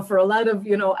 educational for a lot of,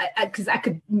 you know, because I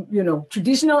could, you know,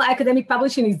 traditional academic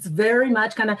publishing is very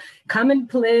much kind of come and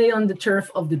play on the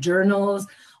turf of the journals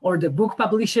or the book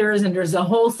publishers, and there's a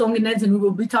whole song and dance, and we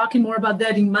will be talking more about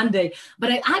that in Monday.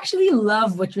 But I actually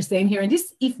love what you're saying here, and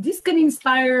if this can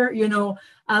inspire, you know,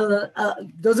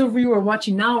 those of you who are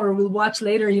watching now or will watch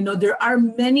later, you know, there are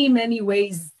many, many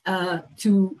ways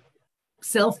to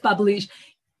self-publish.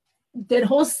 that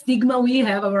whole stigma we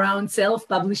have around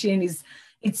self-publishing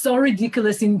it's so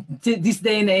ridiculous in this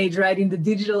day and age, right? In the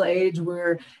digital age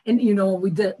where, and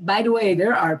by the way,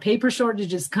 there are paper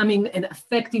shortages coming and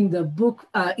affecting the book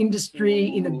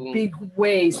industry in a big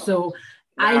way. So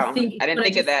wow. I think I didn't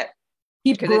think of that.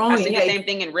 Keep growing. I see the same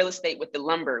thing in real estate with the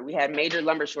lumber. We had major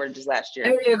lumber shortages last year.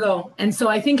 There you go. And so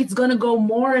I think it's going to go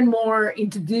more and more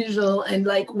into digital. And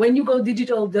like when you go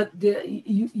digital,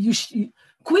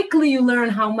 quickly you learn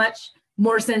how much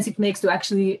more sense it makes to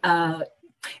actually.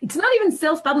 It's not even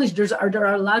self-published. There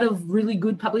are a lot of really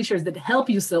good publishers that help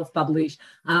you self-publish.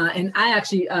 And I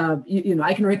actually,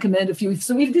 I can recommend a few.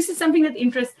 So if this is something that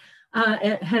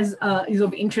is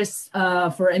of interest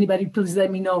for anybody, please let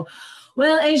me know.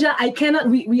 Well, Asia, I cannot,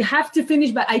 we have to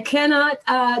finish, but I cannot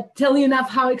tell you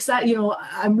enough how excited,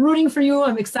 I'm rooting for you.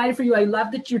 I'm excited for you. I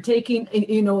love that you're taking,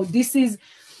 this is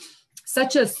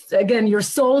such again, your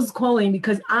soul's calling,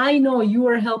 because I know you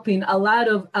are helping a lot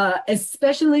of,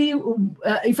 especially,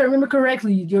 if I remember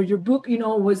correctly, your book,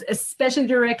 was especially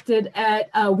directed at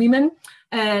women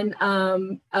and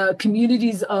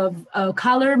communities of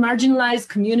color, marginalized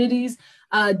communities.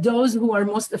 Those who are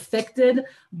most affected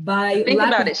by. Think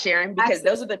about it, Sharon, because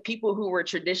those are the people who were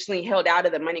traditionally held out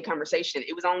of the money conversation.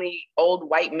 It was only old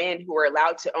white men who were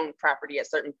allowed to own property at a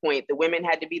certain point. The women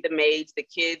had to be the maids, the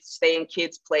kids stay in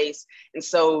kids' place. And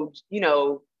so,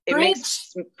 it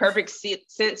makes perfect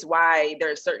sense why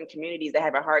there are certain communities that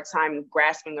have a hard time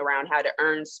grasping around how to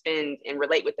earn, spend, and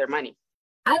relate with their money.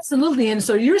 Absolutely. And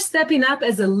so you're stepping up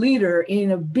as a leader in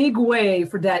a big way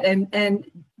for that. And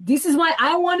this is why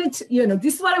I wanted to,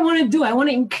 this is what I want to do. I want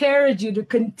to encourage you to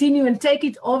continue and take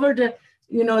it over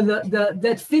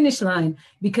that finish line,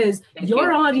 because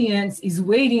your audience is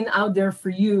waiting out there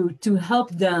for you to help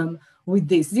them with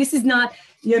this. This is not,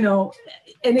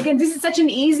 and again, this is such an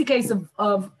easy case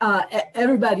of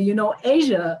everybody,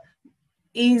 Asia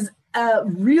is a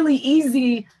really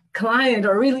easy client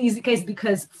or really easy case,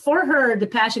 because for her, the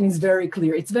passion is very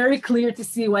clear. It's very clear to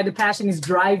see why the passion is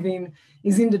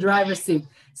in the driver's seat.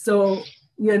 So,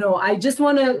 I just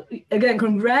want to, again,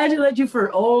 congratulate you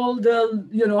for all the,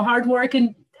 hard work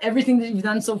and everything that you've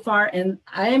done so far. And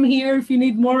I am here if you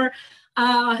need more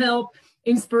help,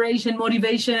 inspiration,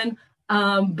 motivation.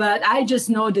 But I just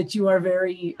know that you are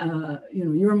very,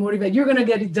 you're motivated. You're going to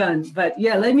get it done. But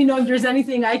yeah, let me know if there's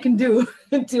anything I can do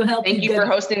to help you. Thank you for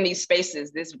hosting these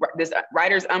spaces. This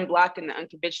Writers Unblock in the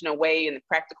unconventional way and the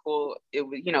practical, it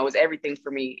was everything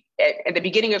for me. At the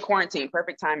beginning of quarantine,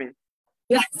 perfect timing.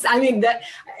 Yes, I mean, that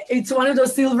it's one of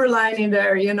those silver lining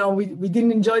there. We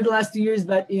didn't enjoy the last 2 years,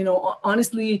 but,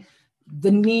 honestly,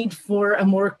 the need for a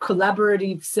more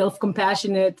collaborative,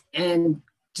 self-compassionate and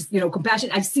just,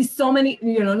 compassion. I see so many,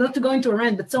 not to go into a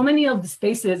rant, but so many of the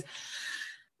spaces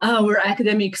where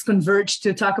academics converge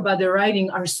to talk about their writing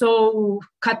are so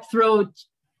cutthroat,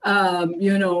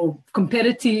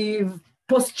 competitive,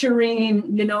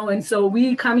 posturing, and so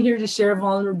we come here to share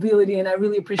vulnerability, and I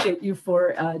really appreciate you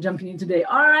for jumping in today.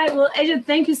 All right, well, Asia,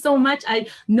 thank you so much. I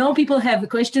know people have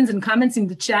questions and comments in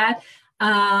the chat.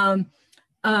 I'm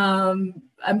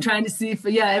trying to see if,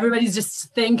 everybody's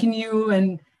just thanking you,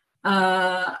 and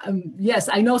yes,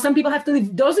 I know some people have to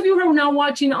leave. Those of you who are now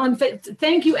watching on,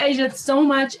 thank you, Asia, so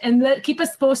much, and keep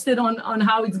us posted on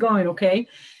how it's going, okay?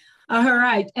 All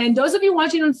right, and those of you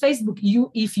watching on Facebook,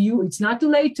 it's not too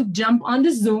late to jump on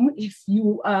the Zoom. If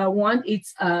you want,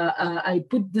 I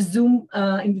put the Zoom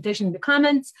invitation in the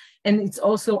comments, and it's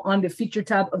also on the feature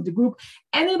tab of the group.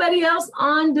 Anybody else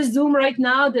on the Zoom right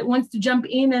now that wants to jump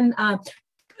in and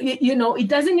it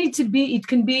doesn't need to be, it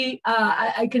can be,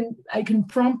 I can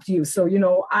prompt you. So,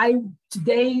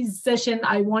 today's session,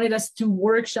 I wanted us to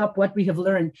workshop what we have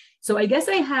learned. So I guess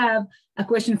I have a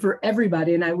question for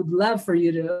everybody, and I would love for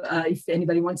you to, if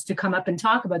anybody wants to come up and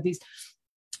talk about this.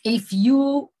 If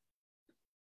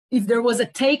there was a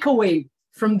takeaway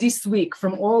from this week,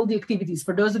 from all the activities,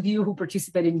 for those of you who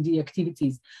participated in the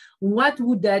activities, what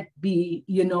would that be?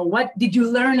 What did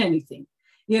you learn anything?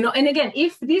 And again,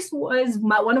 if this was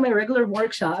one of my regular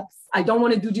workshops, I don't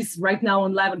want to do this right now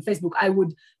on live on Facebook.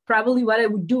 What I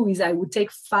would do is I would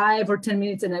take 5 or 10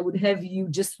 minutes and I would have you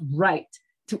just write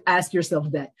to ask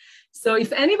yourself that. So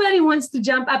if anybody wants to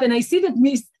jump up, and I see that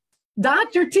Miss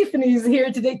Dr. Tiffany is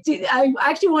here today. I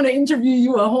actually want to interview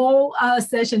you a whole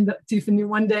session, Tiffany,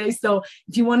 one day. So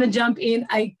if you want to jump in,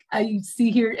 I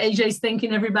see here AJ is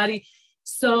thanking everybody.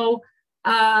 So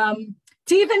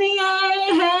Tiffany,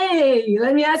 hey,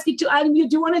 let me ask you to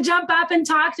unmute. Do you want to jump up and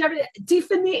talk to everybody?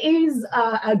 Tiffany is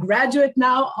a graduate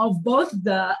now of both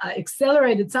the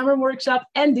Accelerated Summer Workshop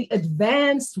and the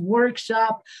Advanced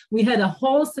Workshop. We had a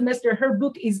whole semester. Her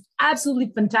book is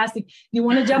absolutely fantastic. You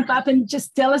want to jump up and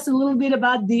just tell us a little bit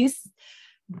about this?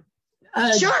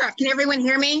 Sure. Can everyone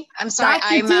hear me? I'm sorry.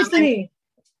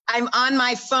 I'm on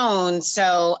my phone.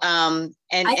 So, I'm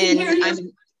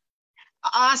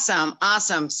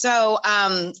awesome. So,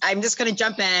 I'm just going to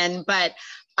jump in, but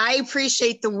I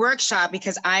appreciate the workshop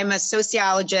because I'm a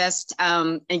sociologist,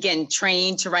 again,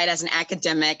 trained to write as an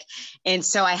academic. And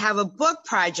so I have a book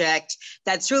project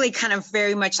that's really kind of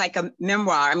very much like a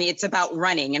memoir. I mean, it's about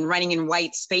running in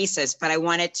white spaces, but I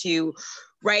wanted to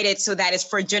write it so that it's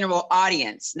for a general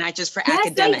audience, not just for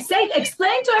academics.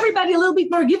 Explain to everybody a little bit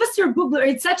more. Give us your book.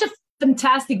 It's such a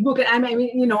fantastic book. And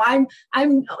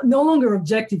I'm no longer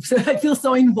objective. So I feel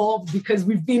so involved because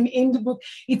we've been in the book.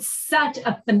 It's such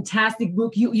a fantastic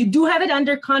book. You do have it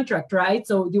under contract, right?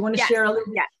 So do you want to share a little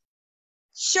bit? Yeah.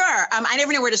 Sure. I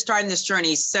never know where to start in this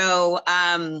journey. So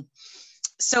long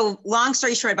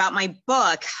story short about my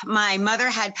book, my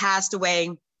mother had passed away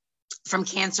from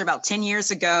cancer about 10 years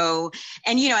ago.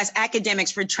 And, as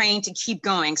academics, we're trained to keep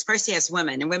going, especially as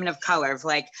women and women of color,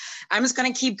 like, I'm just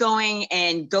going to keep going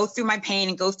and go through my pain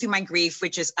and go through my grief,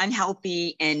 which is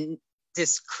unhealthy and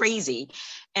just crazy.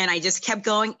 And I just kept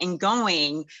going and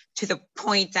going to the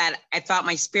point that I thought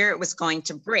my spirit was going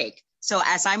to break. So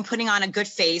as I'm putting on a good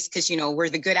face, because, we're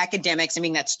the good academics and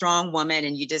being that strong woman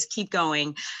and you just keep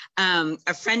going,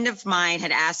 a friend of mine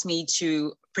had asked me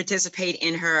to participate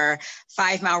in her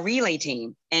 5-mile relay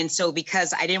team. And so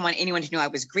because I didn't want anyone to know I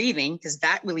was grieving, because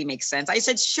that really makes sense, I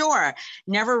said, sure,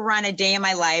 never run a day in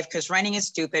my life because running is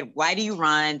stupid. Why do you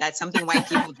run? That's something white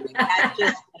people do.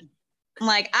 I'm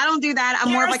like, I don't do that.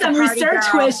 I'm more like some a party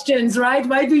research girl. Questions, right?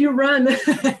 Why do you run?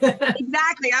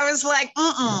 Exactly. I was like,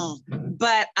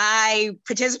 But I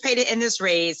participated in this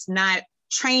race, not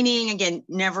training, again,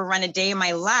 never run a day in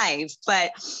my life,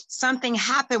 but something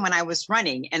happened when I was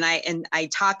running. And I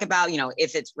talk about,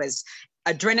 if it was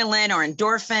adrenaline or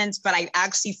endorphins, but I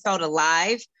actually felt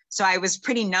alive. So I was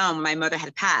pretty numb when my mother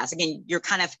had passed. Again, you're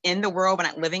kind of in the world, but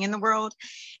not living in the world.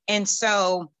 And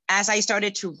so as I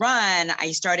started to run,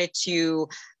 I started to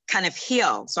kind of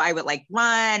heal. So I would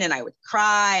run and I would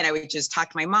cry and I would just talk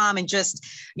to my mom and just,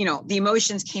 the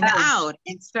emotions came out.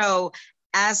 And so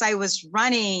as I was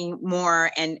running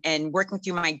more and working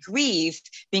through my grief,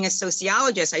 being a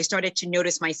sociologist, I started to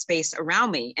notice my space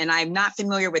around me. And I'm not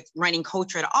familiar with running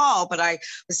culture at all, but I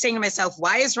was saying to myself,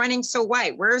 why is running so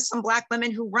white? Where are some Black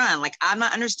women who run? I'm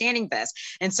not understanding this.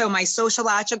 And so my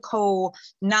sociological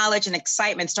knowledge and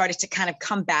excitement started to kind of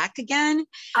come back again.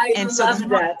 I love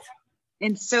that.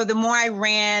 And so the more I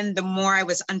ran, the more I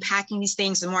was unpacking these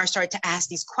things, the more I started to ask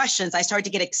these questions, I started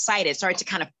to get excited, started to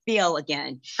kind of feel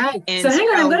again. Right. So hang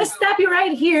on, I'm going to stop you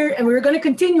right here and we're going to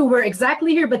continue. We're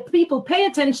exactly here, but people pay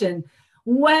attention.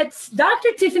 What Dr.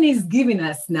 Tiffany is giving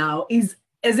us now is,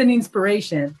 as an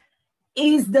inspiration,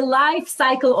 is the life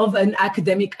cycle of an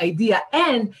academic idea.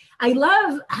 And I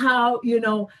love how,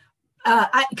 can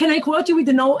I quote you with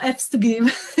the no F's to give?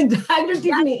 Dr.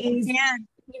 Tiffany is...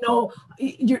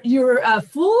 you're a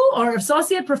full or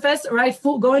associate professor, right?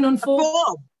 Full, going on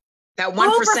full. That 1%.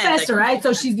 Full professor, right?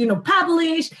 So she's,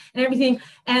 published and everything.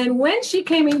 And when she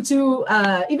came into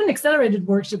even Accelerated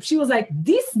Workshop, she was like,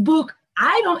 this book,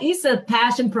 it's a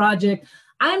passion project.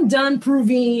 I'm done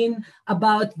proving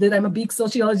about that I'm a big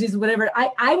sociologist, whatever.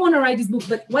 I want to write this book.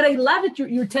 But what I love that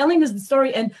you're telling us the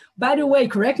story. And by the way,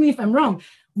 correct me if I'm wrong,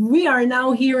 we are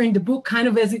now hearing the book kind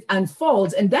of as it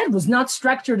unfolds. And that was not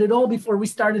structured at all before we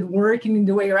started working in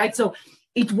the way, right? So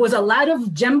it was a lot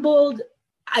of jumbled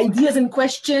ideas and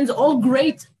questions, all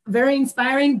great, very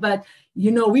inspiring. But,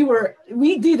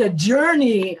 we did a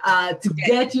journey to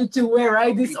get you to where,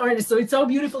 right? This artist. So it's so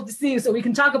beautiful to see you. So we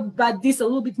can talk about this a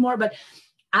little bit more. But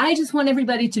I just want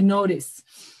everybody to notice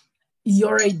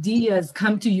your ideas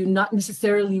come to you not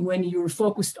necessarily when you're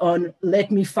focused on,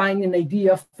 let me find an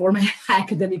idea for my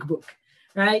academic book,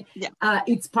 right? Yeah.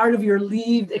 It's part of your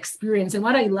lived experience. And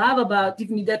what I love about,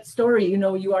 Tiffany, that story,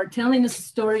 you are telling us a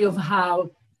story of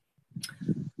how,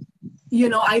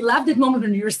 I love that moment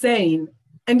when you're saying,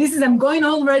 and I'm going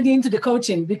already into the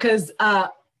coaching because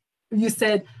you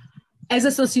said, as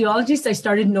a sociologist, I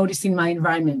started noticing my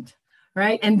environment.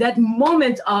 Right. And that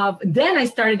moment then I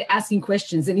started asking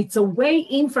questions, and it's a way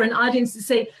in for an audience to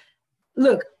say,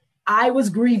 look, I was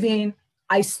grieving.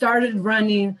 I started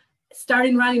running,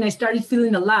 I started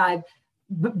feeling alive.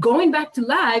 But going back to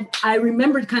live, I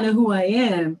remembered kind of who I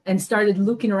am and started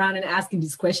looking around and asking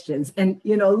these questions. And,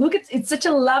 it's such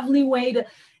a lovely way to,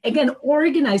 again,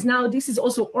 organize. Now, this is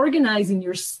also organizing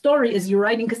your story as you're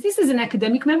writing, because this is an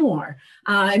academic memoir.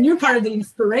 And you're part of the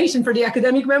inspiration for the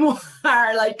academic memoir.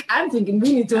 Like, I'm thinking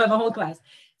we need to have a whole class.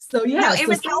 So yeah, no, it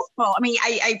was helpful. I mean,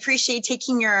 I appreciate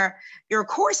taking your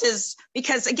courses,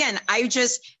 because again,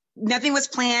 nothing was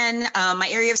planned. My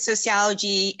area of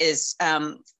sociology is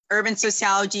urban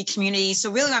sociology, community.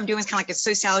 So really what I'm doing is kind of like a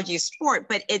sociology of sport,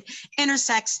 but it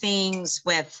intersects things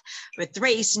with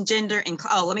race and gender and,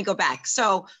 let me go back.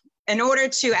 So in order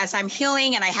to, as I'm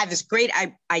healing and I had this great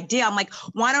idea, I'm like,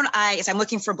 why don't I, as I'm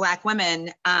looking for Black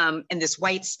women in this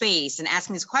white space and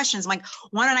asking these questions, I'm like,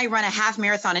 why don't I run a half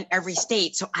marathon in every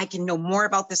state so I can know more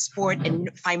about the sport and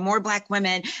find more Black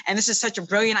women? And this is such a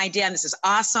brilliant idea. And this is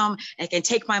awesome. And I can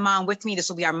take my mom with me. This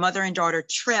will be our mother and daughter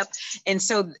trip. And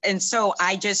so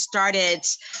I just started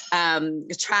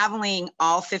traveling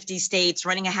all 50 states,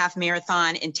 running a half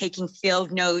marathon and taking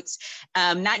field notes,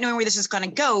 not knowing where this is going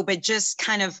to go, but just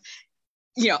kind of,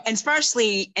 and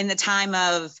especially in the time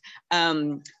of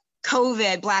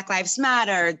COVID, Black Lives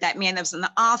Matter, that man that was in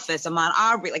the office, Ahmaud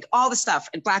Arbery, like all the stuff,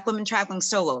 and Black women traveling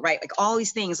solo, right? Like all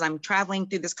these things. I'm traveling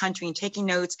through this country and taking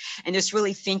notes and just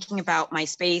really thinking about my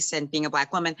space and being a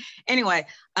Black woman. Anyway,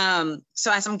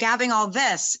 so as I'm gathering all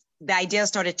this, the idea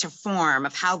started to form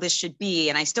of how this should be.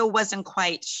 And I still wasn't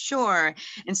quite sure.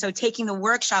 And so taking the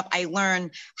workshop, I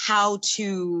learned how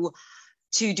to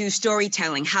do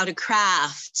storytelling, how to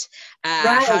craft,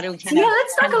 how to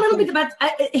let's talk a little bit about,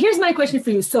 here's my question for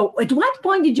you. So at what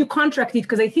point did you contract it?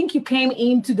 Because I think you came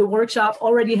into the workshop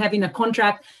already having a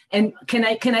contract. And can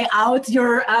I out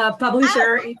your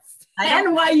publisher? It's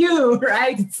NYU,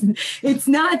 right? It's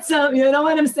not so, you know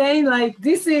what I'm saying? Like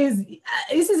this is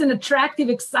an attractive,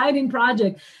 exciting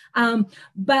project.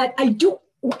 But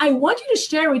I want you to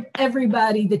share with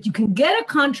everybody that you can get a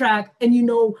contract and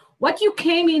what you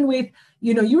came in with.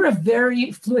 You're a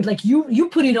very fluid, like you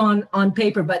put it on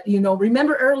paper, but,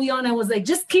 remember early on, I was like,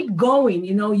 just keep going.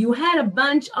 You had a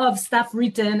bunch of stuff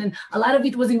written and a lot of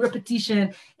it was in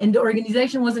repetition and the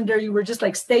organization wasn't there. You were just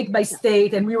like state by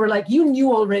state. And we were like, you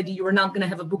knew already you were not going to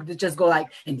have a book that just go like,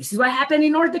 and this is what happened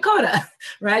in North Dakota,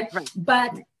 right?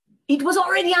 But it was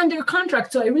already under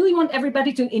contract. So I really want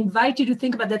everybody to invite you to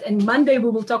think about that. And Monday, we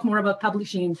will talk more about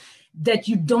publishing, that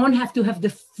you don't have to have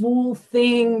the full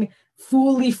thing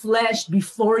fully fleshed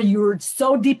before you're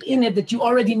so deep in it that you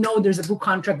already know there's a book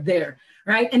contract there,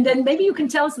 right? And then maybe you can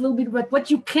tell us a little bit about what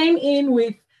you came in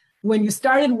with when you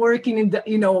started working in the,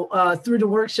 through the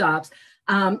workshops.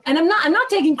 And I'm not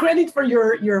taking credit for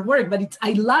your work, but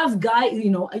I love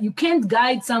you can't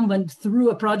guide someone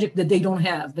through a project that they don't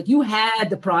have, but you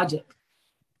had the project.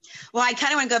 Well, I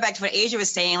kind of want to go back to what Asia was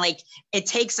saying, like it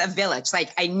takes a village.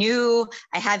 Like I knew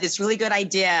I had this really good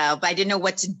idea, but I didn't know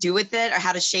what to do with it or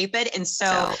how to shape it. And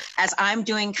so as I'm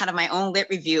doing kind of my own lit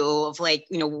review of like,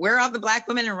 where are the Black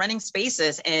women in running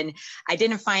spaces? And I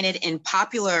didn't find it in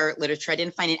popular literature. I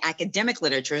didn't find it in academic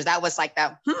literature. That was like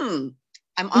that, I'm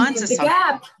on to something.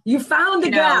 Gap. You found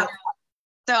the gap.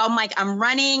 So I'm like, I'm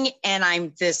running and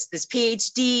I'm this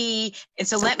PhD. And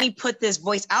so let me put this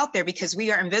voice out there because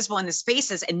we are invisible in the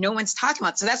spaces and no one's talking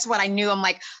about it. So that's what I knew. I'm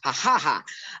like,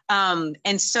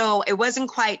 and so it wasn't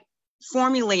quite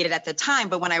formulated at the time,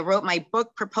 but when I wrote my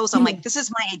book proposal, I'm like, this is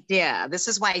my idea. This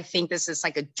is why I think this is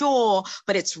like a jewel,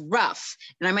 but it's rough.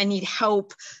 And I might need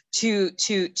help to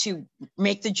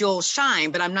make the jewel shine,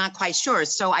 but I'm not quite sure.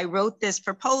 So I wrote this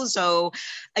proposal,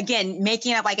 again,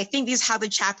 making up like, I think this is how the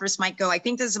chapters might go. I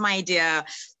think this is my idea.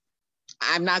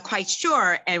 I'm not quite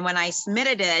sure. And when I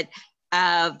submitted it,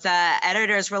 the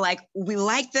editors were like, we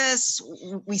like this,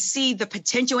 we see the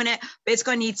potential in it, but it's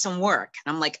going to need some work.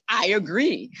 And I'm like, I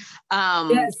agree.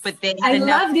 Yes. But I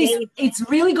love this. It's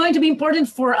really going to be important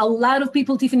for a lot of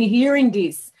people, Tiffany, hearing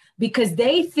this, because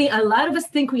they think, a lot of us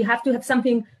think we have to have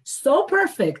something so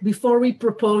perfect before we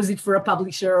propose it for a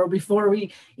publisher or before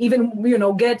we even,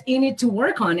 get in it to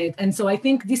work on it. And so I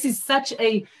think this is such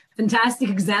a fantastic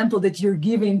example that you're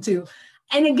giving to.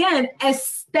 And again,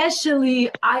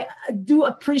 especially, I do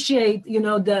appreciate,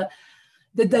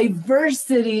 the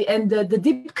diversity and the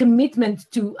deep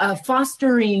commitment to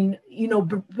fostering,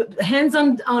 hands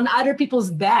on other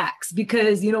people's backs,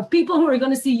 because, people who are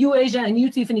going to see you, Asia, and you,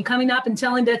 Tiffany, coming up and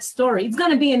telling that story, it's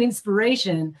going to be an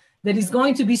inspiration that is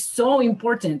going to be so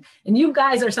important. And you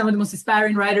guys are some of the most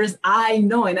inspiring writers I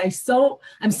know. And I'm so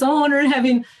honored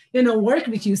having, worked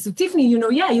with you. So Tiffany,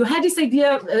 you had this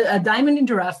idea, a diamond in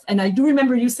the rough. And I do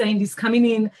remember you saying this coming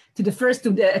in to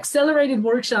the accelerated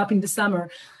workshop in the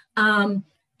summer. And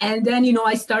then,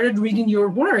 I started reading your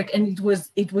work and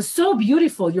it was so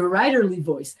beautiful, your writerly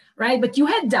voice, right? But you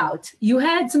had doubt, you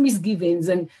had some misgivings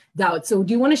and doubt. So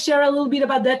do you want to share a little bit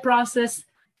about that process?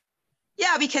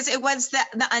 Yeah, because it was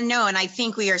the unknown. I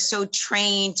think we are so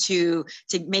trained to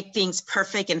make things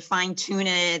perfect and fine tune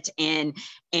it. And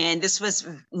this was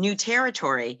new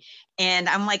territory. And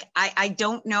I'm like, I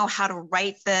don't know how to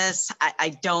write this. I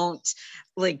don't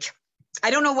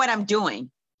know what I'm doing.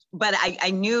 But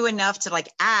I knew enough to like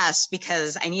ask,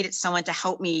 because I needed someone to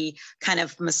help me kind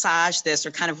of massage this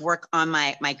or kind of work on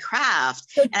my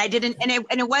craft. And I didn't, and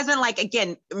it wasn't like,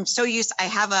 again, I'm so used, I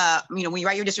have when you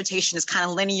write your dissertation, it's kind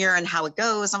of linear and how it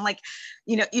goes. I'm like,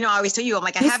 I always tell you, I'm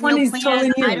like, I have no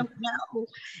plan. I don't know.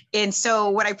 And so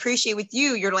what I appreciate with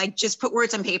you, you're like, just put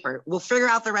words on paper. We'll figure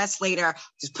out the rest later.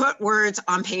 Just put words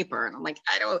on paper. And I'm like,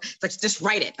 let's just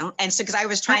write it. And so, because I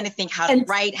was trying to think how to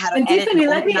write, how to edit. Tiffany,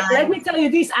 let me tell you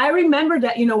this. I remember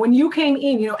that, when you came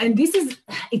in, and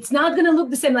it's not going to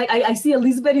look the same. Like I see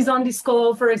Elizabeth is on this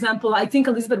call, for example. I think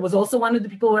Elizabeth was also one of the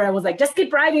people where I was like, just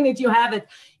keep writing it. You have it.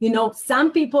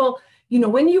 Some people,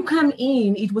 when you come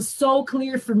in, it was so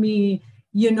clear for me.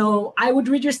 I would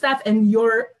read your stuff and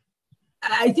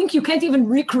I think you can't even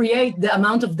recreate the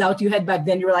amount of doubt you had back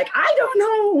then. You were like, I don't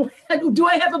know. Do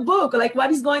I have a book? Like, what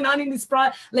is going on in this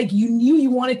project? Like, you knew you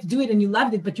wanted to do it and you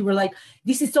loved it, but you were like,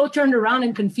 this is so turned around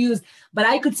and confused. But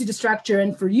I could see the structure.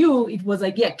 And for you, it was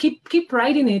like, yeah, keep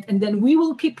writing it. And then we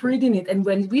will keep reading it. And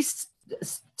when we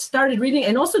started reading,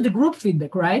 and also the group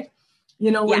feedback, right?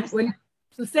 Yes. When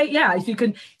to say, yeah, if you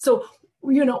can. So,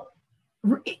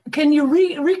 can you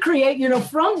recreate,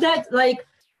 from that, like,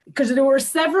 because there were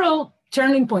several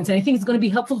turning points, and I think it's going to be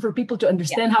helpful for people to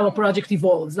understand how a project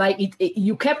evolves. Like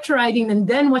you kept writing, and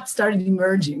then what started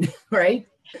emerging, right?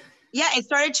 Yeah, it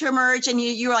started to emerge, and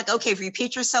you were like, okay, if you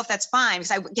repeat yourself, that's fine.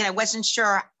 Because I wasn't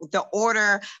sure the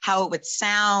order, how it would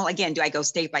sound. Again, do I go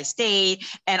state by state?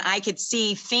 And I could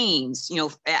see themes,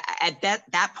 at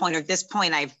that point or this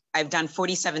point, I've done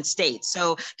 47 states.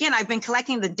 So again, I've been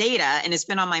collecting the data and it's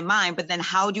been on my mind, but then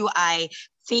how do I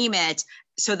theme it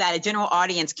so that a general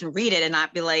audience can read it and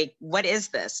not be like, what is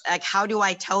this? Like, how do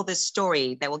I tell this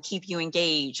story that will keep you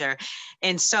engaged?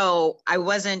 And so I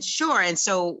wasn't sure. And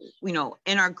so,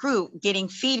 in our group, getting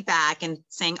feedback and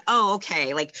saying, oh,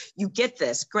 okay, like you get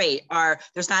this, great. Or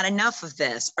there's not enough of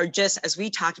this. Or just as we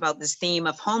talked about this theme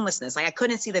of homelessness, like I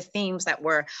couldn't see the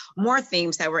more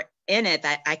themes that were in it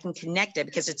that I can connect it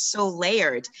because it's so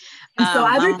layered. And so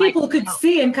other people could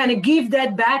see and kind of give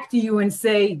that back to you and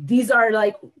say, these are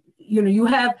like, you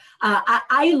have,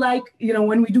 I like,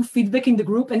 when we do feedback in the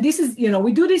group, and this is,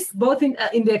 we do this both in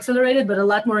the accelerated, but a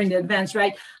lot more in the advanced,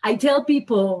 right? I tell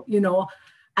people,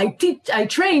 I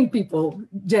train people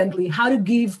gently how to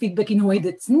give feedback in a way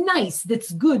that's nice,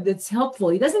 that's good, that's helpful.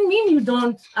 It doesn't mean you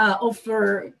don't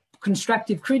offer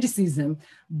constructive criticism,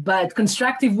 but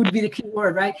constructive would be the key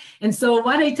word, right? And so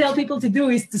what I tell people to do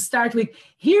is to start with,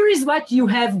 here is what you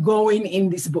have going in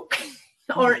this book.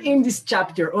 Or in this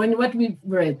chapter, or in what we've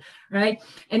read, right?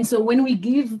 And so when we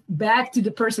give back to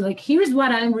the person, like, here's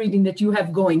what I'm reading that you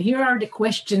have going. Here are the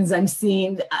questions I'm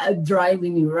seeing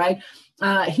driving you, right?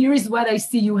 Here is what I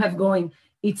see you have going.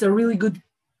 It's a really good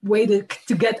way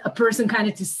to get a person kind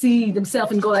of to see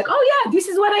themselves and go like, oh yeah, this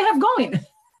is what I have going.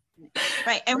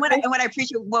 Right. And what I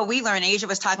appreciate, what we learned, Asia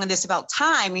was talking this about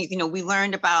time, we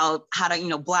learned about how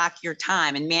to, block your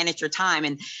time and manage your time.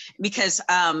 And because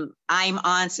I'm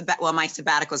on my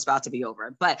sabbatical is about to be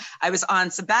over, but I was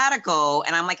on sabbatical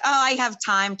and I'm like, oh, I have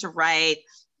time to write.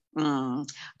 But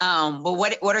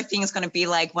what are things going to be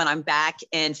like when I'm back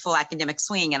in full academic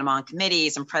swing and I'm on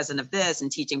committees and president of this and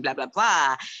teaching blah, blah,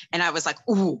 blah. And I was like,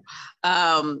 ooh,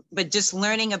 but just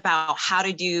learning about how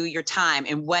to do your time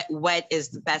and what is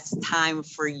the best time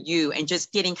for you and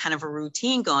just getting kind of a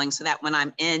routine going so that when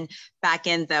I'm back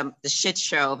in the shit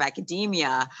show of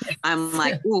academia, I'm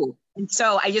like, ooh. And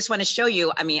so I just want to show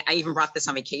you, I even brought this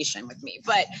on vacation with me,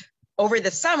 but over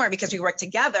the summer, because we work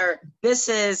together, this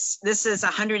is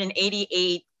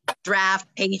 188 draft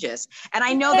pages. And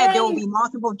I know that there will be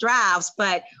multiple drafts,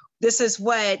 but this is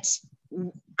what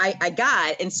I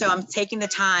got. And so I'm taking the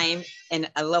time in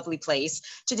a lovely place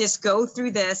to just go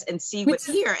through this and see what's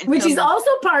here. And which is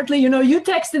also partly, you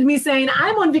texted me saying,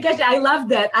 I'm on vacation. I love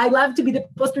that. I love to be the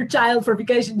poster child for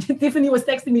vacation. Tiffany was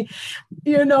texting me,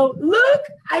 look,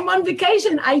 I'm on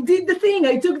vacation. I did the thing.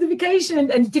 I took the vacation.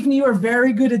 And Tiffany, you are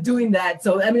very good at doing that.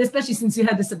 So, especially since you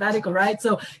had the sabbatical, right?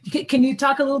 So can you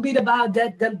talk a little bit about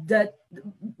that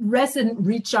rest and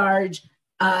recharge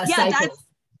cycle?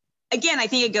 Again, I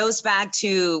think it goes back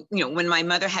to, when my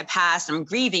mother had passed, I'm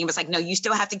grieving. It was like, no, you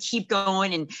still have to keep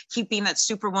going and keep being that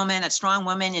superwoman, that strong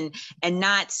woman and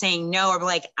not saying no, or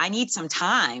like, I need some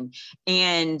time.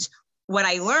 And what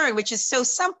I learned, which is so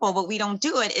simple, but we don't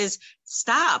do it, is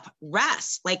stop,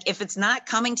 rest. Like if it's not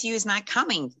coming to you, it's not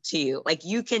coming to you. Like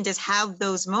you can just have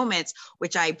those moments,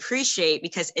 which I appreciate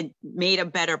because it made a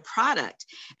better product.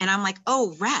 And I'm like,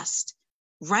 oh, rest,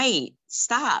 right,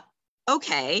 stop.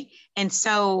 Okay. And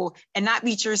so, and not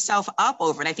beat yourself up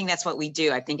over it. I think that's what we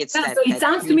do. I think it's so it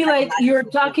sounds to me like you're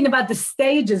talking about the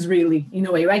stages really, in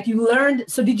a way, right? You learned,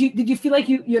 so did you feel like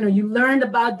you learned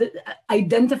about the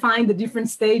identifying the different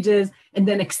stages and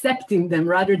then accepting them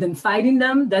rather than fighting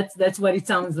them? That's what it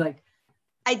sounds like.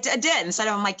 I did. Instead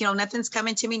of, I'm like, nothing's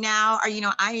coming to me now, or,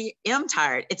 I am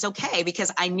tired. It's okay,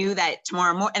 because I knew that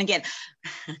tomorrow morning, and again,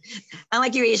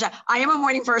 unlike you, Asia, I am a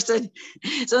morning person.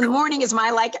 So the morning is my,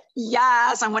 like,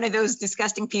 yes, I'm one of those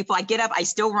disgusting people. I get up, I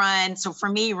still run. So for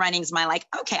me, running is my, like,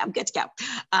 okay, I'm good to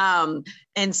go.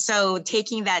 And so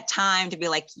taking that time to be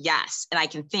like, yes, and I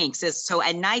can think. So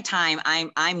at nighttime,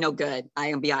 I'm no good.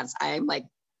 I can be honest. I'm like,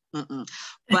 but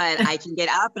I can get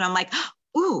up and I'm like,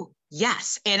 ooh,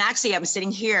 yes. And actually I'm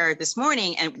sitting here this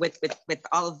morning and with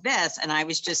all of this, and I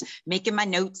was just making my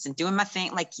notes and doing my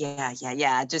thing, like,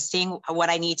 yeah. Just seeing what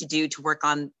I need to do to work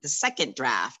on the second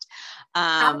draft.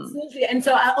 Absolutely. And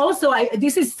so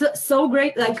this is so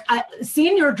great. Like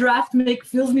seeing your draft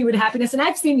fills me with happiness. And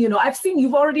I've seen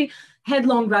you've already had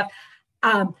long draft.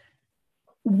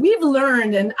 We've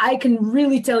learned, and I can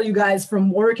really tell you guys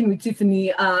from working with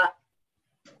Tiffany,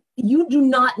 you do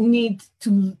not need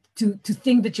to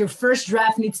think that your first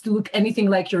draft needs to look anything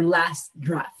like your last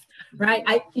draft, right?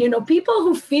 People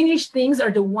who finish things are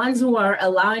the ones who are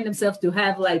allowing themselves to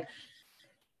have like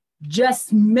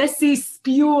just messy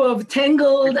spew of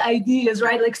tangled ideas,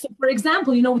 right? Like, so for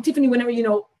example, with Tiffany, whenever,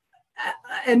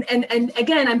 and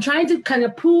again, I'm trying to kind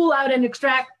of pull out and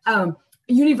extract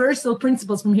universal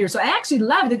principles from here. So I actually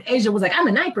love that Asia was like, I'm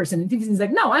a night person. And Tiffany's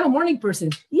like, no, I'm a morning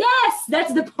person. Yes,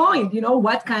 that's the point.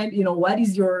 What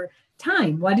is your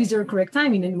time? What is your correct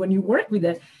timing? And when you work with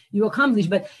it, you accomplish.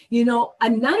 But,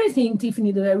 another thing,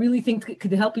 Tiffany, that I really think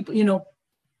could help people,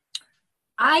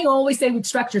 I always say with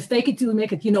structure, fake it till you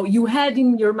make it. You had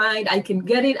in your mind, I can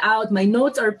get it out. My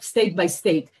notes are state by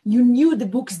state. You knew the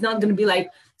book is not going to be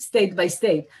like state by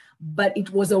state, but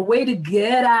it was a way to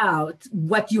get out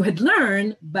what you had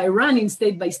learned by running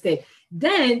state by state.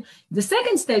 Then the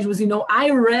second stage was, I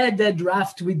read the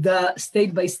draft with the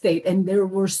state by state, and there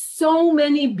were so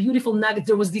many beautiful nuggets.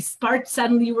 There was this part,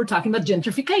 suddenly you were talking about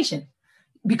gentrification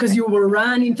because you were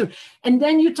running through, and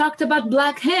then you talked about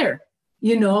black hair,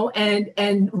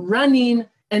 and running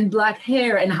and black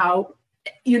hair, and how,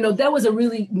 that was a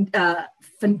really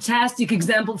fantastic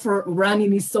example for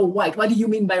running is so white. What do you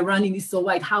mean by running is so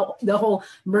white? How the whole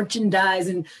merchandise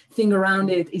and thing around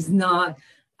it is not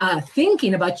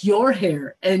thinking about your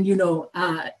hair, and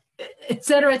et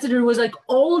cetera, et cetera. It was like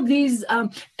all these,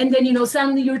 and then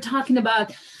suddenly you're talking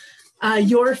about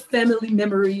your family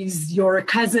memories, your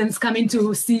cousins coming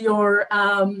to see your,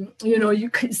 you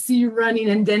could see you running,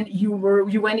 and then you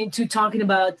went into talking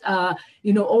about,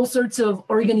 all sorts of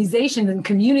organizations and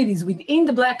communities within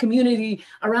the Black community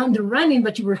around the running,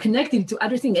 but you were connected to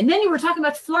other things. And then you were talking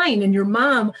about flying and your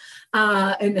mom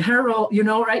and her role,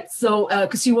 right? So,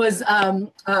 because she was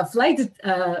a flight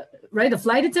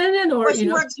attendant, or she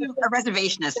worked a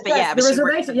reservationist, but yeah, the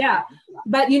reservation, yeah.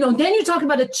 But then you talk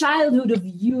about a childhood of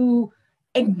you,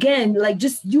 again, like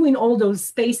just you in all those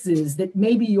spaces that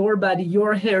maybe your body,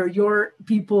 your hair, your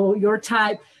people, your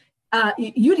type,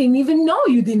 you didn't even know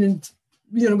you didn't,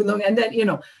 belong. And then,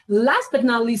 last but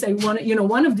not least, I want to,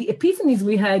 one of the epiphanies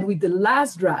we had with the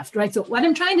last draft, right? So what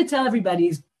I'm trying to tell everybody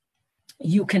is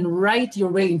you can write your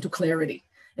way into clarity.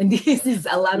 And this is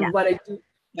a lot of what I do.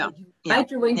 You write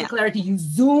your way into clarity. You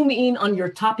zoom in on your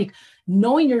topic.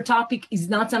 Knowing your topic is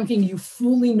not something you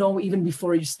fully know even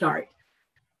before you start.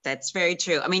 That's very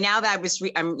true. I mean, now that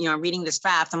I'm reading this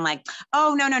draft, I'm like,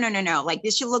 oh, no. Like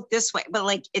this should look this way, but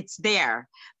like it's there.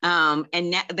 And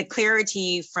the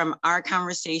clarity from our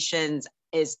conversations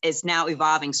is now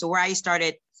evolving. So where I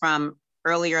started from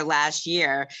earlier last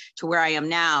year to where I am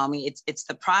now, I mean, it's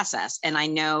the process. And I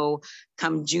know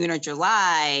come June or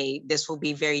July, this will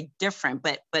be very different,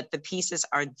 but the pieces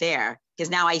are there. Because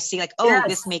now I see like,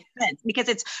 this makes sense, because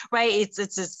it's right. It's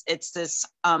this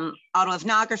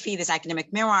autoethnography, this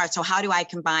academic memoir. So how do I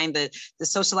combine the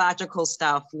sociological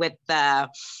stuff with the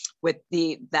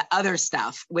other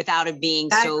stuff without it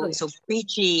being so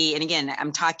preachy? And again,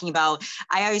 I'm talking about,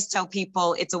 I always tell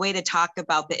people it's a way to talk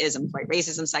about the isms, right?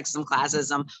 Racism, sexism,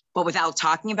 classism, but without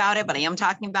talking about it. But I am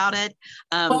talking about it.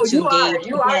 You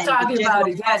are talking about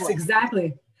it. Yes,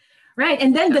 exactly. Right.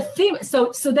 And then the theme,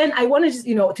 so then I want to just,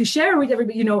 to share with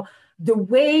everybody, the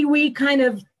way we kind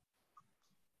of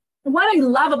what I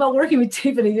love about working with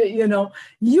Tiffany,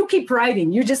 you keep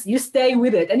writing, you stay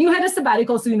with it. And you had a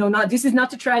sabbatical, so, this is not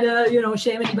to try to,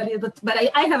 shame anybody,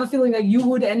 but I have a feeling that you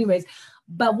would anyways.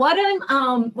 But what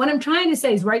I'm trying to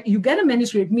say is, right, you get a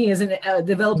manuscript, me as a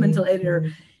developmental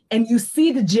editor, and you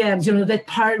see the gems, that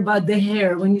part about the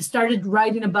hair, when you started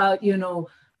writing about,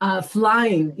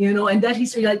 flying, and that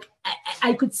history, like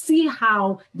I could see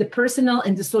how the personal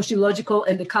and the sociological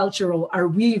and the cultural are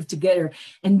weaved together.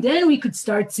 And then we could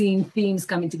start seeing themes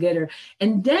coming together.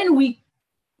 And then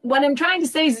what I'm trying to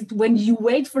say is that when you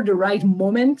wait for the right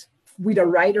moment with a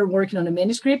writer working on a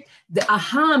manuscript, the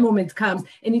aha moment comes,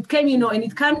 and it can,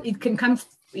 it can come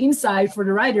inside for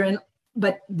the writer.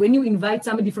 But when you invite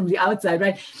somebody from the outside,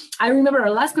 right? I remember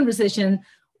our last conversation,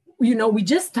 we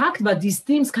just talked about these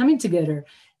themes coming together.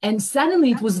 And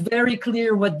suddenly it was very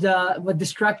clear what the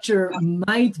structure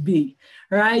might be,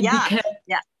 right? Yeah.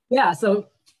 Yeah. So,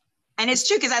 and it's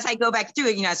true, because as I go back through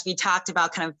it, as we talked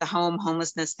about kind of the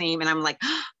homelessness theme, and I'm like,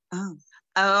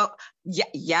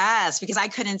 yes, because I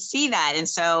couldn't see that, and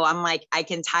so I'm like, I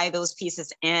can tie those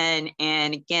pieces in,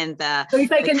 and again, so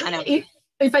if I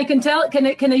can tell,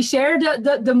 can I share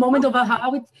the moment of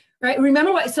how it. Right.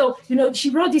 Remember what? So,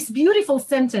 she wrote this beautiful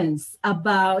sentence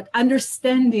about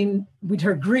understanding with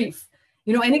her grief,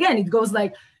 and again, it goes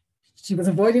like, she was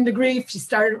avoiding the grief. She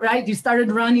started, right. You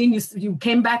started running. You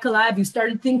came back alive. You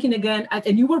started thinking again,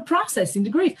 and you were processing the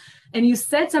grief. And you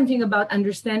said something about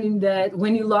understanding that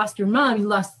when you lost your mom, you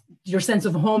lost your sense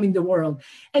of home in the world.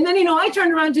 And then, I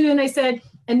turned around to you and I said,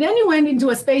 and then you went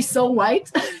into a space so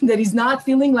white that is not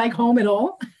feeling like home at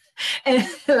all. And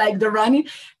like the running.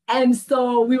 And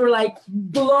so we were like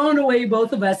blown away,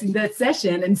 both of us, in that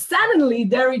session. And suddenly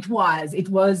there it was. It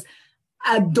was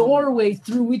a doorway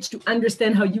through which to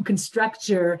understand how you can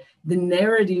structure the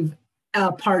narrative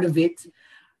part of it.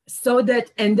 So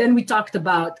that, and then we talked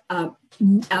about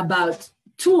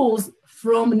tools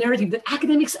from narrative that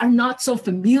academics are not so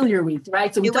familiar with,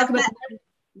 right? So we talk about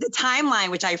the timeline,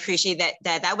 which I appreciate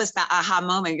that was the aha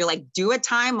moment. You're like, do a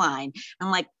timeline. I'm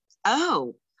like,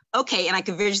 oh, okay. And I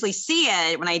could visually see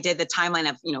it when I did the timeline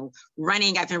of,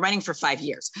 running. I've been running for 5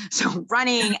 years. So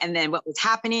running, and then what was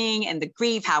happening, and the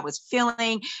grief, how I was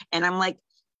feeling. And I'm like,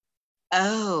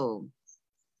 oh.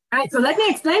 All right. So let me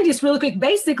explain this really quick.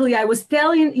 Basically, I was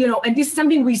telling, and this is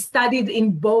something we studied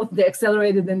in both the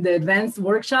accelerated and the advanced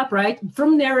workshop, right?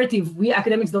 From narrative, we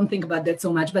academics don't think about that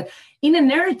so much, but in a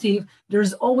narrative,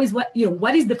 there's always what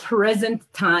is the present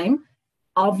time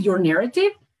of your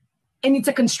narrative? And it's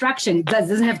a construction. It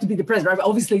doesn't have to be the present, right?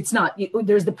 Obviously, it's not.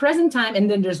 There's the present time,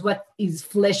 and then there's what is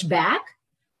flash back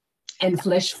and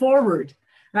flash forward,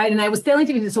 right? And I was telling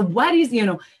you, so what is,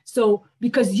 so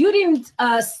because you didn't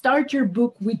start your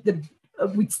book with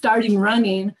starting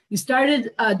running, you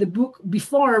started the book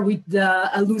before with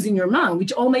losing your mom,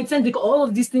 which all made sense because all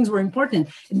of these things were important.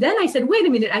 And then I said, wait a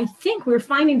minute, I think we're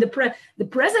finding the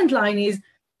present line is,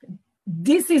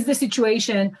 this is the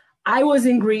situation. I was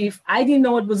in grief. I didn't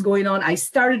know what was going on. I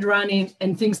started running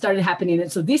and things started happening.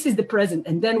 And so this is the present.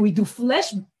 And then we do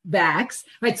flashbacks,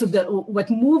 right? So what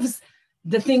moves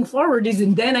the thing forward is,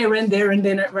 and then I ran there, and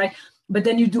then, right? But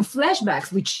then you do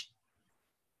flashbacks, which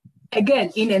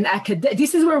again, in an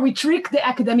this is where we trick the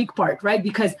academic part, right?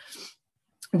 Because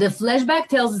the flashback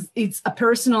tells it's a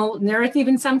personal narrative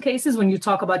in some cases when you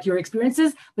talk about your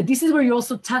experiences, but this is where you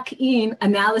also tuck in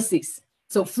analysis.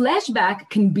 So flashback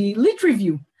can be lit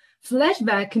review.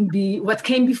 Flashback can be what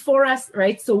came before us,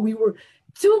 right? So we were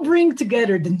to bring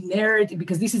together the narrative,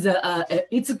 because this is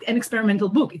it's an experimental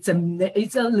book. It's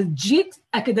a legit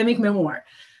academic memoir.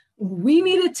 We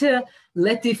needed to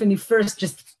let Tiffany first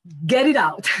just get it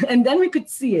out, and then we could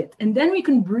see it, and then we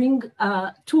can bring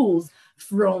tools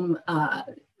from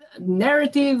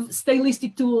narrative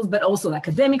stylistic tools, but also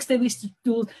academic stylistic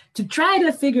tools to try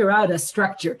to figure out a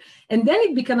structure. And then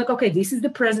it became like, okay, this is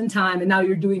the present time, and now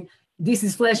you're doing. This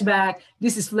is flashback,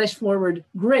 this is flash forward.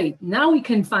 Great. Now we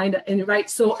can find and right.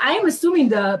 So I am assuming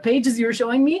the pages you're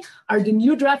showing me are the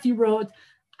new draft you wrote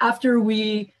after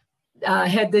we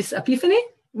had this epiphany,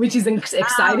 which is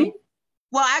exciting.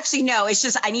 Well, actually, no, it's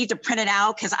just, I need to print it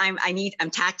out because I'm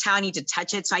tactile. I need to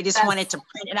touch it. So I just wanted to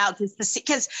print it out just to see,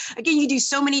 because again, you do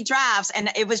so many drafts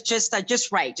and it was just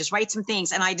write some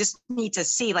things. And I just need to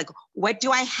see, like, what do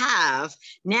I have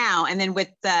now? And then with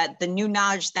the new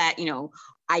knowledge that,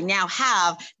 I now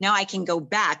have, now I can go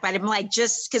back. But I'm like,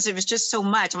 just because it was just so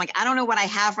much, I'm like, I don't know what I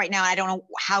have right now. I don't know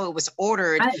how it was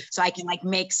ordered. Right. So I can like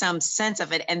make some sense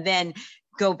of it and then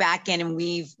go back in and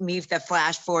weave the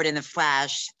flash forward and the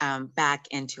flash back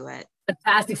into it.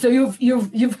 Fantastic. So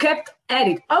you've kept at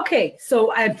it. Okay.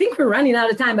 So I think we're running out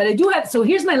of time, but I do have, so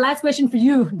here's my last question for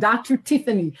you, Dr.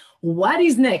 Tiffany. What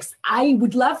is next? I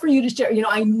would love for you to share,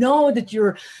 I know that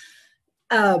you're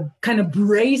kind of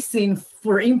bracing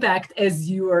for impact as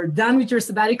you are done with your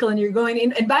sabbatical and you're going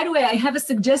in. And by the way, I have a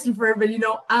suggestion for everybody.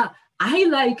 I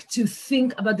like to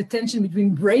think about the tension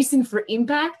between bracing for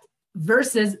impact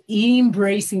versus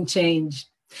embracing change.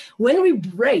 When we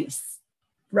brace,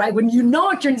 right, when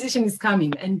a transition is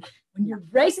coming, and when you're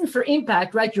bracing for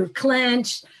impact, right, you're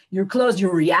clenched, you're closed,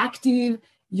 you're reactive,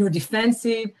 you're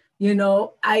defensive,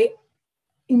 I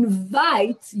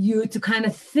invite you to kind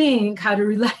of think how to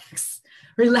relax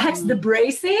the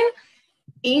bracing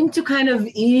into kind of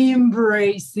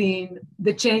embracing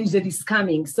the change that is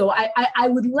coming. So I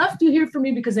would love to hear from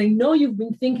you, because I know you've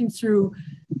been thinking through,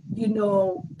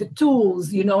 the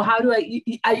tools, how do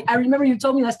I remember you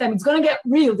told me last time, it's going to get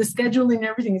real, the scheduling and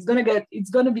everything, it's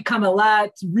going to become a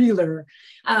lot realer.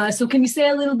 So can you say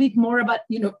a little bit more about,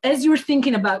 as you're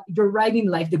thinking about your writing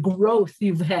life, the growth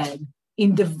you've had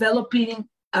in developing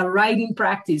a writing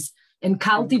practice and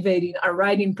cultivating a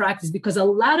writing practice? Because a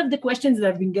lot of the questions that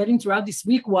I've been getting throughout this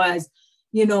week was,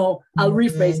 I'll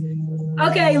rephrase.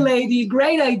 Okay, lady,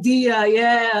 great idea.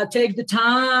 Yeah, take the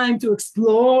time to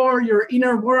explore your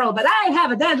inner world, but I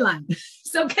have a deadline.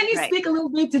 So can you speak a little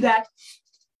bit to that?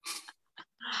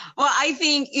 Well, I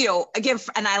think, again,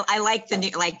 and I like the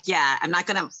new,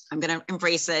 I'm going to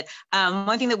embrace it.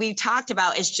 One thing that we talked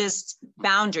about is just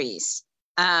boundaries.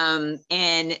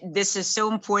 And this is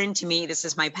so important to me. This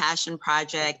is my passion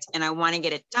project and I want to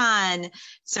get it done.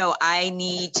 So I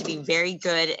need to be very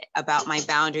good about my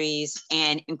boundaries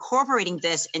and incorporating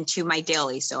this into my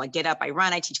daily. So I get up, I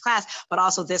run, I teach class, but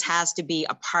also this has to be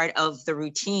a part of the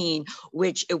routine,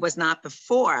 which it was not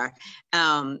before,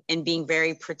 and being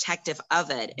very protective of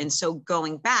it. And so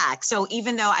going back, so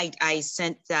even though I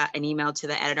sent an email to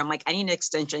the editor, I'm like, I need an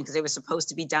extension because it was supposed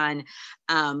to be done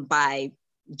by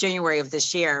January of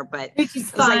this year, but which is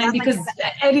fine because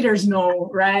editors know,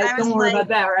 right? Don't worry about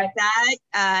that, right?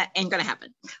 That ain't gonna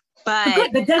happen. But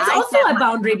good, but that's also a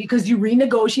boundary because you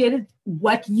renegotiated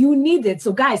what you needed.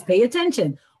 So guys, pay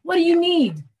attention. What do you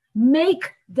need?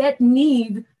 Make that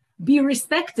need be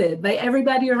respected by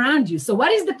everybody around you. So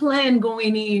what is the plan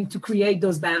going in to create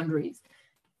those boundaries?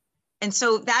 And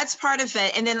so that's part of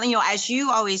it. And then, as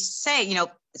you always say,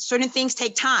 certain things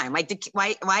take time. Like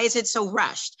why is it so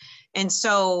rushed? And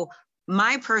so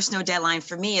my personal deadline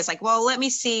for me is like, well, let me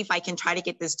see if I can try to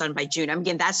get this done by June.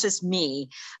 Again, that's just me,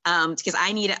 because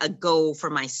I need a goal for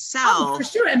myself. Oh, for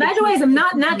sure. And by the way, I'm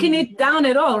not knocking it down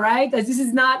at all, right? As this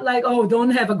is not like, oh,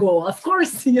 don't have a goal. Of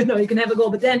course, you can have a goal,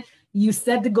 but then you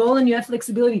set the goal and you have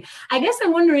flexibility. I guess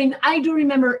I'm wondering, I do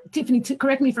remember, Tiffany,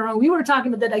 correct me if I'm wrong, we were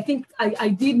talking about that. I think I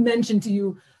did mention to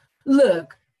you,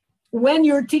 look, when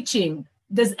you're teaching,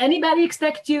 does anybody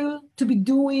expect you to be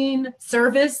doing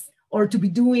service or to be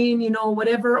doing,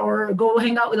 whatever, or go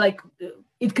hang out with,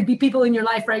 it could be people in your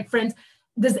life, right, friends?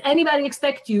 Does anybody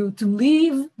expect you to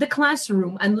leave the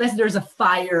classroom unless there's a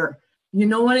fire? You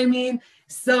know what I mean?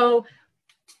 So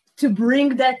to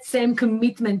bring that same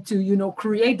commitment to,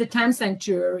 create the time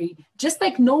sanctuary, just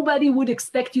like nobody would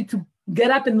expect you to get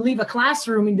up and leave a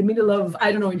classroom in the middle of,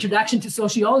 introduction to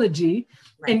sociology,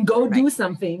 right, and go do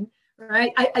something,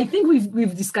 right? I think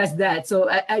we've discussed that. So,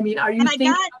 are you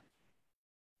thinking?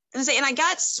 And I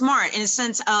got smart in a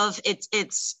sense of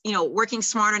it's working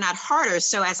smarter, not harder.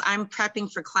 So as I'm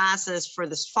prepping for classes for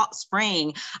this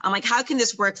spring, I'm like, how can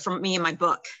this work for me in my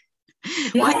book?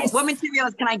 Yes. What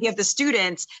materials can I give the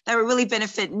students that would really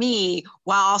benefit me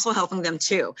while also helping them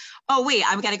too? Oh, wait,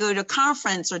 I've got to go to a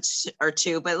conference or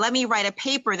two, but let me write a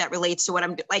paper that relates to what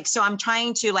I'm like. So I'm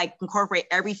trying to incorporate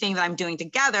everything that I'm doing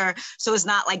together. So it's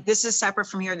not like this is separate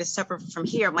from here, this is separate from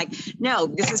here. I'm like, no,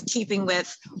 this is keeping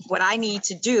with what I need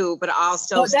to do, but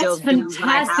also still do what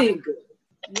I have to do.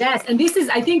 Yes. And this is,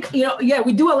 I think,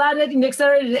 we do a lot of that in the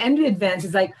accelerated and the advanced.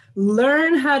 It's like,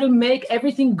 learn how to make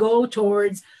everything go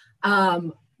towards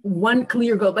one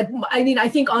clear goal. But I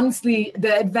think honestly,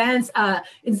 the advanced,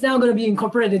 it's now going to be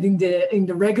incorporated in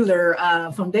the regular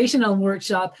foundational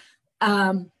workshop.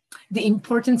 The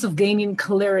importance of gaining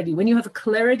clarity when you have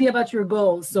clarity about your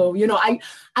goals. So,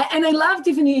 I love,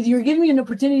 Tiffany, you're giving me an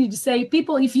opportunity to say,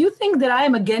 people, if you think that I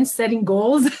am against setting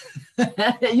goals,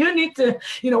 you need to,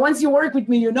 once you work with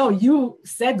me, you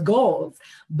set goals,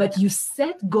 but you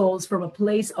set goals from a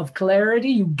place of clarity,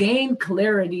 you gain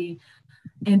clarity.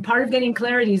 And part of getting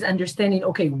clarity is understanding,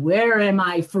 okay, where am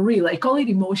I for real? I call it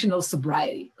emotional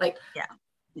sobriety.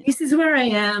 This is where I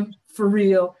am for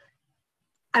real.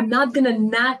 I'm not going to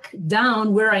knock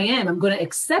down where I am. I'm going to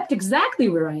accept exactly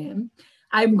where I am.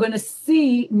 I'm going to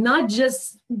see not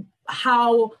just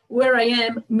where I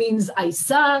am means I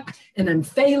suck and I'm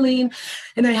failing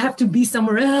and I have to be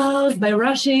somewhere else by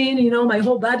rushing, you know, my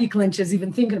whole body clenches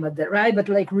even thinking about that, right? But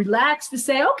like relax to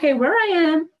say, okay, where I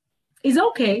am is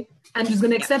okay. I'm just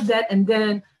going to accept that and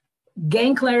then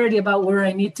gain clarity about where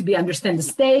I need to be, understand the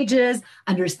stages,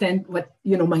 understand what,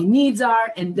 you know, my needs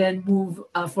are, and then move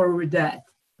forward with that.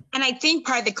 And I think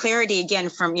part of the clarity, again,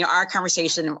 from, you know, our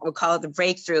conversation, we'll call it the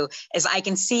breakthrough, is I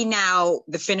can see now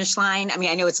the finish line. I mean,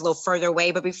 I know it's a little further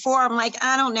away, but before I'm like,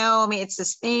 I don't know. I mean, it's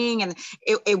this thing and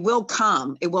it will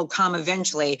come. It will come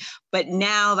eventually. But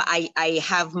now that I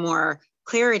have more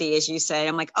clarity, as you said,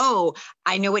 I'm like, oh,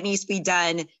 I know what needs to be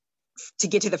done to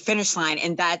get to the finish line.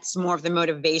 And that's more of the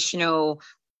motivational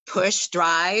push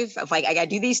drive of like, I got to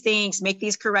do these things, make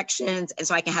these corrections. And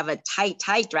so I can have a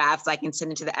tight draft so I can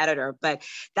send it to the editor. But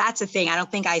that's the thing. I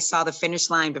don't think I saw the finish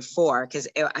line before because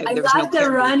I love the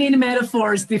running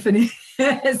metaphors, Tiffany.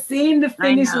 Seeing the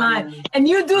finish line. And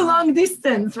you do long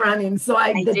distance running. So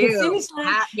the finish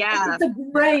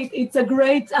line, it's a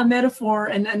great metaphor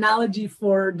and analogy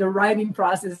for the writing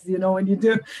process, you know, when you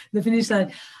do the finish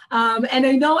line. And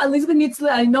I know Elizabeth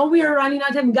I know we are running out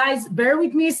of time. Guys, bear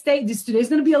with me. Today's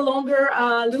going to be a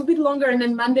little bit longer. And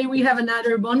then Monday we have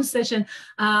another bonus session.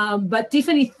 But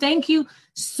Tiffany, thank you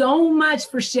so much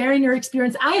for sharing your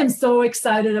experience. I am so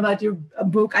excited about your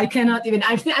book. I cannot even,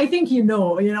 I think, you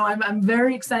know, I'm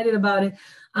very excited about it.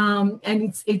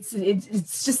 And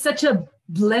it's just such a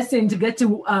blessing to get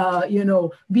to, you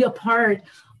know, be a part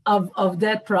of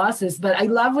that process. But I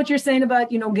love what you're saying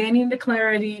about, you know, gaining the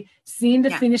clarity, seeing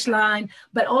the finish line,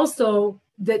 but also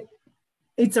that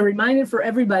it's a reminder for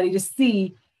everybody to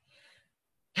see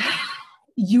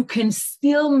you can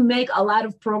still make a lot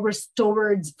of progress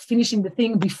towards finishing the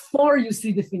thing before you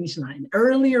see the finish line.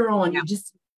 Earlier on, you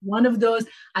just one of those.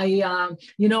 I'm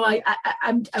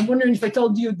wondering if I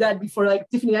told you that before, like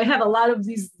Tiffany, I have a lot of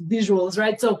these visuals,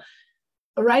 right? So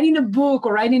writing a book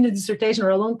or writing a dissertation or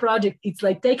a long project, it's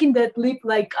like taking that leap,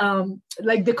 like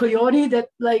the coyote that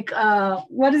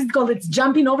what is it called? It's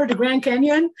jumping over the Grand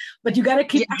Canyon, but you got to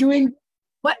keep doing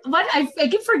what I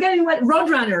keep forgetting what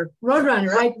Roadrunner,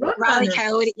 right? Roadrunner.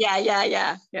 Coyote.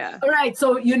 Yeah. All right.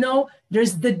 So, you know,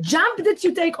 there's the jump that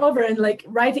you take over and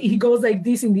he goes like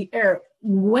this in the air.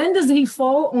 When does he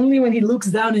fall? Only when he looks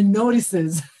down and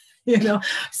notices. You know,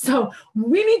 so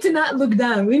we need to not look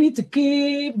down. We need to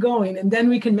keep going and then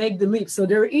we can make the leap. So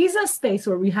there is a space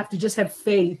where we have to just have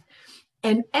faith.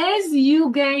 And as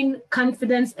you gain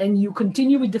confidence and you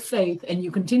continue with the faith and you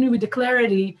continue with the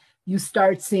clarity, you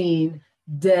start seeing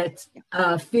that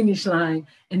finish line.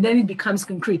 And then it becomes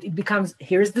concrete. It becomes,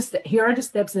 here are the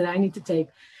steps that I need to take.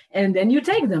 And then you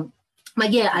take them.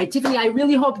 But yeah, Tiffany, I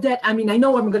really hope that, I mean, I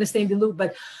know I'm going to stay in the loop,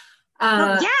 but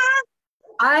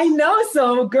I know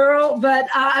so, girl, but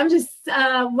I'm just,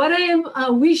 what I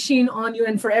am wishing on you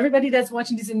and for everybody that's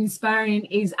watching this and inspiring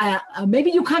is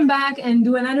maybe you come back and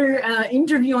do another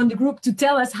interview on the group to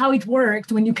tell us how it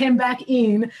worked when you came back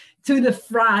in to the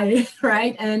fry,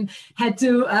 right? And had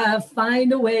to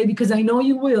find a way, because I know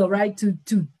you will, right? To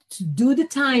do the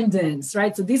time dance,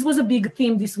 right? So this was a big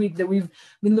theme this week that we've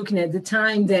been looking at. The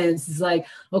time dance is like,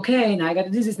 okay, now I got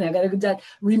to do this, now I got to do that.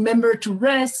 Remember to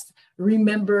rest.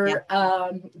 Remember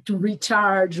to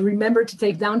recharge, remember to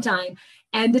take downtime.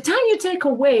 And the time you take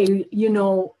away, you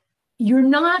know, you're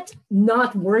not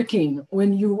working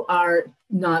when you are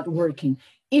not working.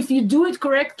 If you do it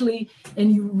correctly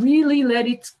and you really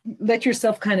let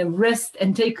yourself kind of rest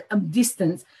and take a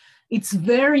distance, it's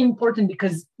very important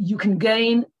because you can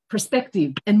gain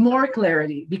perspective and more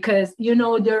clarity because, you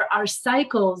know, there are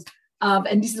cycles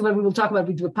and this is what we will talk about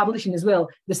with publishing as well,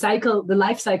 the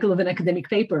life cycle of an academic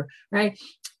paper, right?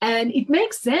 And it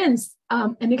makes sense.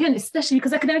 And again, especially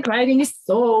because academic writing is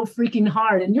so freaking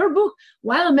hard. And your book,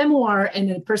 while a memoir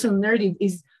and a personal narrative,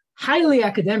 is highly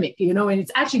academic, you know, and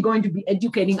it's actually going to be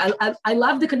educating. I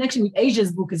love the connection with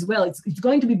Asia's book as well. It's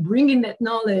going to be bringing that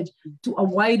knowledge to a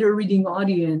wider reading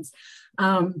audience.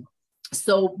 But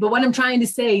what I'm trying to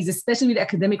say is, especially with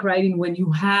academic writing, when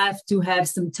you have to have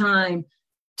some time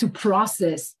to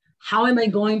process, how am I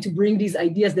going to bring these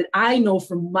ideas that I know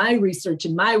from my research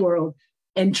in my world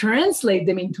and translate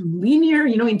them into linear,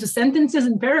 you know, into sentences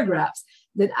and paragraphs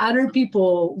that other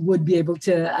people would be able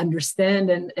to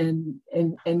understand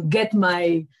and get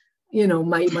my, you know,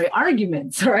 my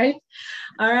arguments, right?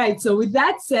 All right. So with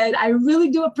that said, I really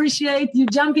do appreciate you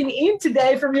jumping in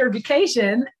today from your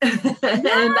vacation.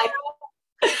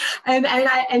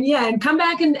 And come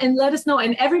back and let us know.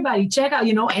 And everybody check out,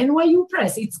 you know, NYU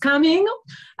Press. It's coming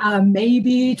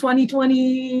maybe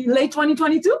 2020, late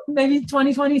 2022, maybe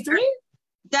 2023.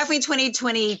 Definitely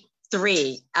 2023.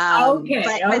 2023.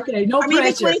 Okay, no or maybe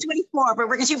pressure. 2024, but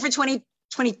we're gonna shoot for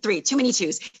 2023. Too many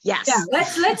twos. Yes. Yeah,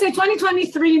 let's say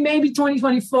 2023, maybe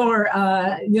 2024.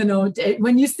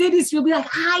 When you see this, you'll be like,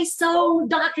 I saw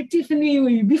Dr.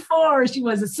 Tiffany before she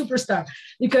was a superstar.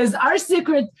 Because our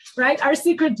secret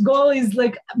goal is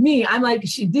like me. I'm like,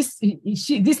 this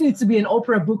needs to be an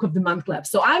Oprah Book of the Month Club.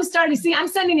 So I'm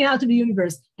sending it out to the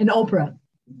universe, an Oprah.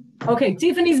 Okay,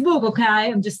 Tiffany's book. Okay,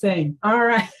 I'm just saying. All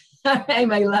right. Hey,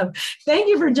 my love. Thank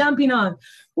you for jumping on.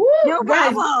 Woo, no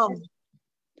problem.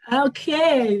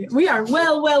 Okay, we are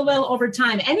well over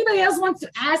time. Anybody else wants to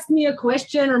ask me a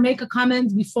question or make a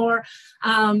comment before?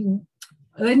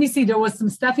 Let me see. There was some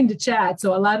stuff in the chat,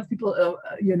 so a lot of people,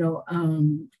 there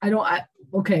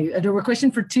were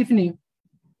questions for Tiffany.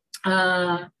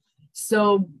 But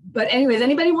anyways,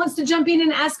 anybody wants to jump in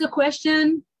and ask a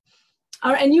question?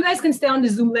 And you guys can stay on the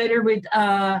Zoom later with.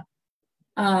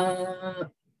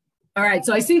 All right,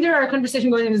 so I see there are conversations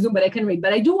going in the Zoom, but I can read.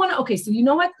 But I do want to, okay, so you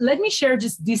know what? Let me share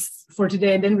just this for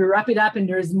today, and then we wrap it up, and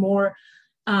there's more.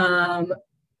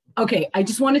 Okay, I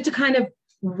just wanted to kind of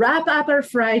wrap up our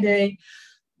Friday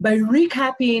by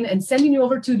recapping and sending you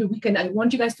over to the weekend. I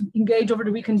want you guys to engage over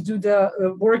the weekend, do the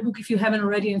workbook if you haven't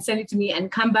already, and send it to me, and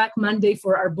come back Monday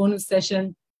for our bonus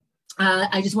session.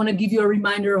 I just want to give you a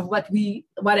reminder of what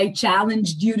I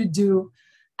challenged you to do.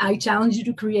 I challenged you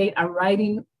to create a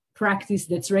writing practice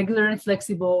that's regular and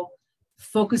flexible,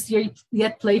 focused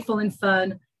yet playful and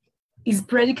fun, is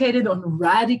predicated on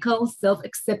radical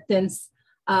self-acceptance,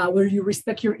 where you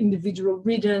respect your individual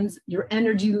rhythms, your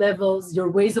energy levels, your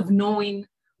ways of knowing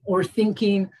or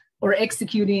thinking or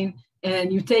executing,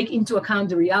 and you take into account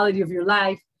the reality of your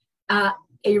life.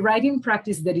 A writing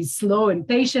practice that is slow and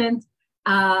patient,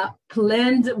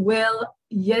 planned well,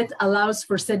 yet allows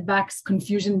for setbacks,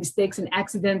 confusion, mistakes, and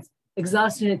accidents,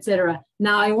 exhaustion, etc.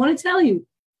 Now, I want to tell you,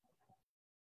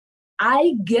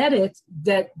 I get it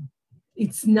that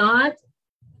it's not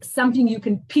something you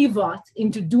can pivot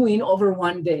into doing over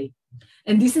one day.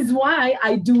 And this is why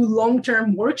I do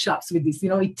long-term workshops with this.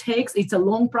 It's a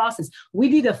long process. We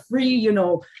did a free,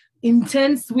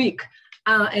 intense week.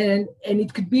 And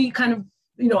it could be kind of,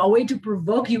 a way to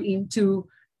provoke you into,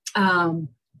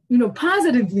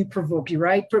 positively provoke you,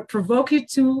 right? Provoke you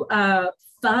to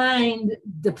find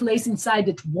the place inside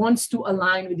that wants to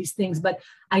align with these things. But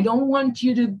I don't want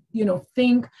you to,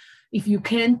 think if you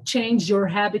can't change your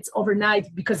habits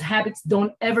overnight, because habits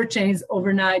don't ever change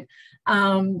overnight.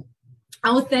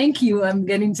 Thank you. I'm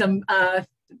getting some,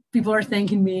 people are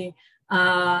thanking me.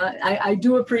 I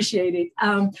do appreciate it.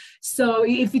 So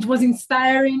if it was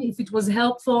inspiring, if it was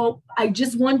helpful, I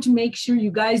just want to make sure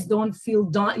you guys don't feel,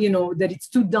 that it's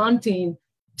too daunting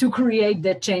to create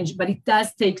that change, but it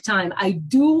does take time. I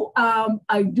do want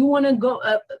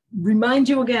to remind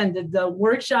you again that the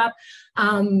workshop,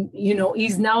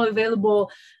 is now available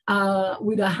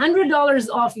with $100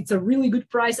 off. It's a really good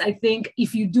price, I think.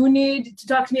 If you do need to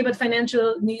talk to me about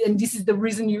financial need, and this is the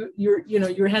reason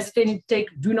you're hesitating to take,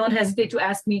 do not hesitate to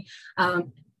ask me.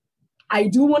 I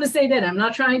do want to say that I'm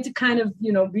not trying to kind of,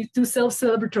 be too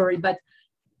self-celebratory, but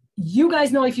you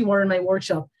guys know if you were in my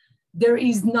workshop, there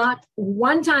is not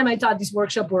one time I taught this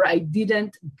workshop where I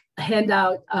didn't hand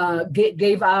out,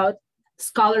 gave out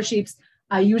scholarships.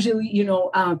 I usually,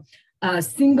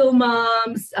 single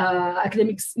moms,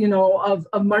 academics, of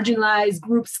marginalized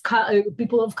groups,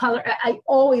 people of color. I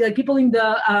always, like people in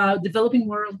the developing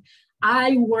world,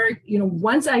 I work,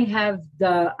 once I have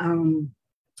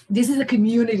this is a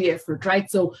community effort, right?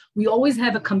 So we always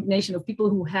have a combination of people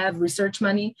who have research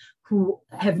money, who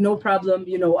have no problem,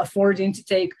 affording to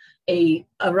take a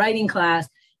writing class.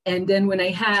 And then when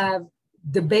I have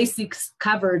the basics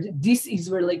covered, this is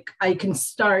where I can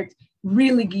start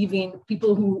really giving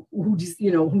people who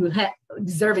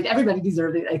deserve it. Everybody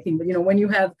deserves it, I think. But when you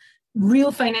have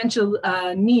real financial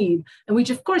need, and which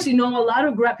of course, a lot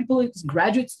of people,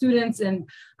 graduate students and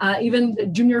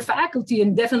even junior faculty,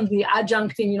 and definitely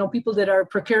adjuncting, people that are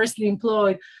precariously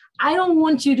employed. I don't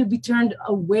want you to be turned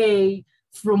away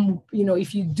from,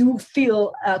 if you do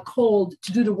feel called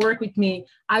to do the work with me,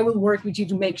 I will work with you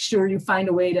to make sure you find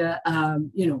a way to,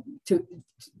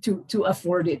 to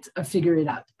afford it or figure it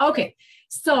out. Okay,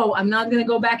 so I'm not going to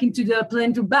go back into the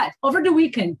plan tool, but over the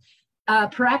weekend,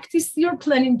 practice your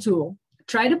planning tool.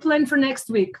 Try to plan for next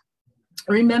week.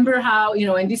 Remember how,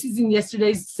 and this is in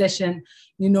yesterday's session,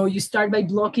 you start by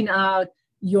blocking out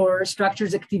your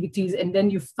structures, activities, and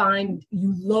then you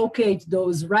locate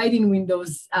those writing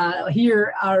windows.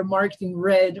 Here are marked in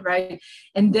red, right?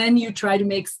 And then you try to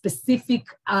make specific,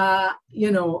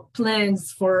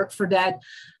 plans for that.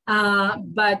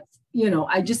 But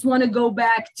I just want to go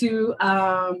back to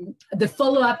the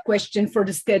follow-up question for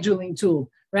the scheduling tool,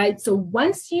 right? So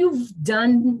once you've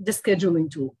done the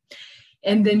scheduling tool,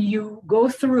 and then you go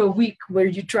through a week where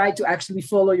you try to actually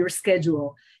follow your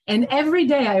schedule. And every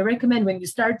day I recommend when you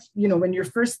start, when you're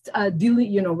first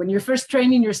when you're first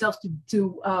training yourself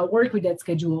to work with that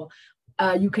schedule,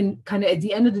 you can kind of at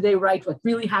the end of the day write what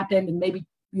really happened and maybe,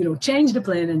 change the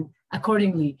plan and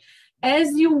accordingly.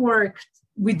 As you work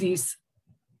with this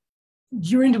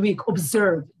during the week,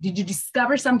 observe, did you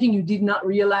discover something you did not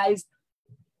realize?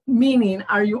 Meaning,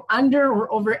 are you under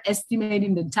or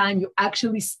overestimating the time you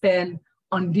actually spend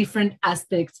on different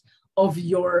aspects of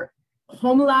your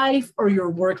home life or your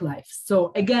work life?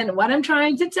 So again, what I'm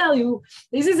trying to tell you,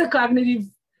 this is a cognitive,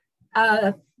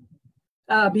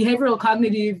 behavioral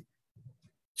cognitive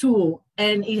tool,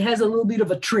 and it has a little bit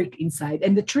of a trick inside.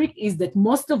 And the trick is that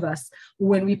most of us,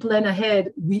 when we plan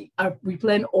ahead, we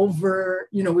plan over,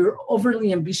 we're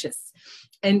overly ambitious.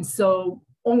 And so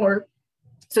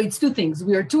it's two things.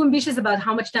 We are too ambitious about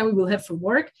how much time we will have for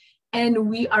work, and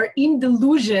we are in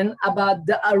delusion about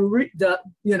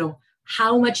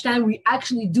how much time we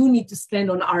actually do need to spend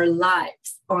on our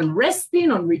lives, on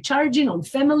resting, on recharging, on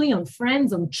family, on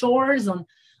friends, on chores, on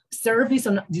service,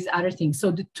 on these other things.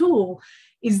 So the tool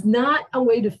is not a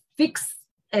way to fix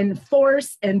and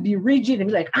force and be rigid and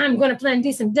be like, I'm going to plan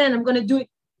this and then I'm going to do it.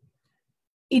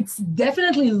 It's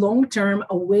definitely long-term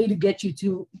a way to get you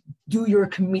to do your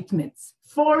commitments,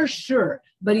 for sure,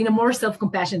 but in a more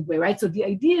self-compassionate way, right? So the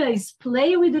idea is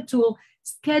play with the tool,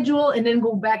 schedule, and then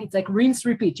go back. It's like rinse,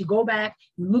 repeat. You go back,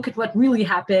 you look at what really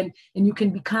happened, and you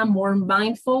can become more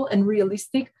mindful and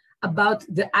realistic about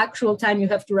the actual time you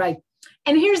have to write.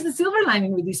 And here's the silver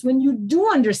lining with this. When you do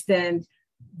understand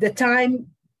the time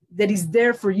that is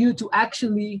there for you to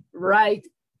actually write,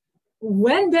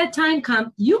 when that time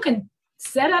comes, you can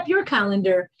set up your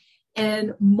calendar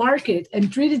and mark it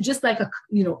and treat it just like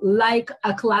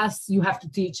a class you have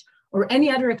to teach or any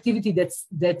other activity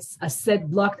that's a set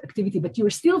blocked activity, but you're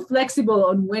still flexible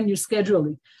on when you schedule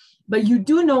it. But you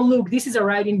do know, look, this is a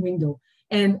writing window.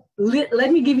 And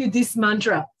let me give you this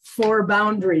mantra for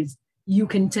boundaries. You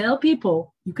can tell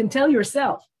people, you can tell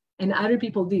yourself and other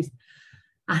people this: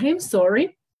 I am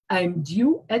sorry, I'm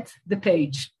due at the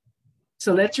page.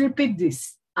 So let's repeat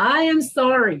this. I am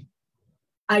sorry.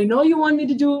 I know you want me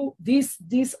to do this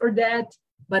or that,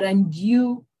 but I'm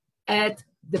due at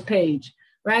the page,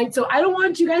 right? So I don't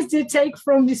want you guys to take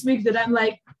from this week that I'm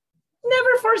like,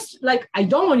 never force, like, I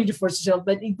don't want you to force yourself,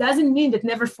 but it doesn't mean that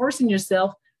never forcing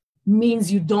yourself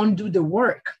means you don't do the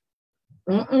work.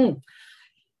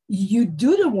 You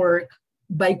do the work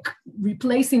by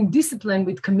replacing discipline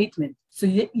with commitment. So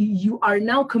you are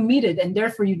now committed, and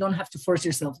therefore you don't have to force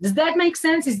yourself. Does that make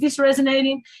sense? Is this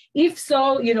resonating? If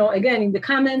so, again, in the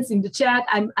comments, in the chat,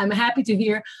 I'm happy to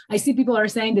hear. I see people are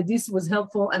saying that this was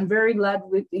helpful. I'm very glad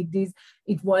with it.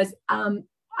 It was.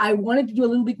 I wanted to do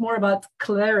a little bit more about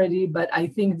clarity, but I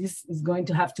think this is going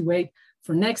to have to wait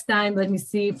for next time. Let me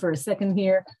see for a second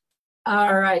here.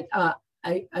 All right.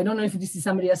 I don't know if this is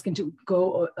somebody else can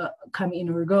go come in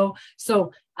or go.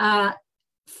 So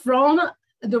from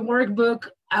the workbook,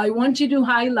 I want you to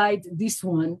highlight this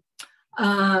one.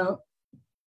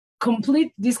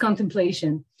 Complete this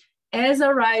contemplation. As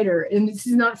a writer, and this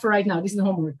is not for right now, this is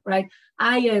homework, right?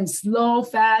 I am slow,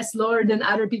 fast, slower than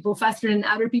other people, faster than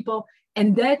other people.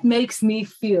 And that makes me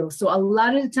feel. So a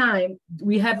lot of the time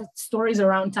we have stories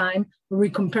around time where we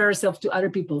compare ourselves to other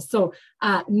people. So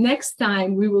next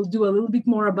time we will do a little bit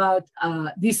more about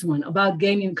this one, about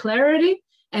gaining clarity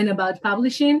and about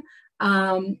publishing.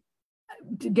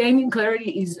 Gaining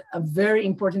clarity is a very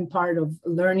important part of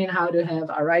learning how to have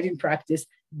a writing practice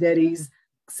that is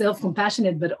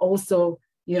self-compassionate, but also,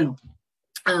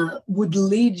 would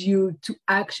lead you to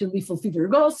actually fulfill your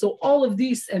goals. So all of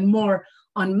this and more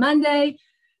on Monday.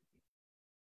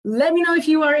 Let me know if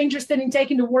you are interested in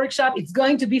taking the workshop. It's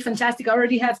going to be fantastic. I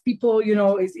already have people,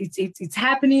 it's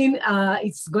happening.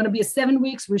 It's going to be 7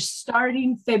 weeks. We're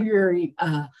starting February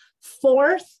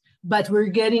 4th, but we're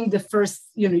getting the first,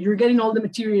 you're getting all the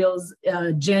materials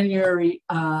January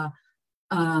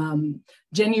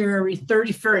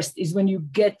 31st is when you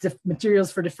get the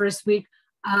materials for the first week.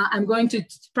 I'm going to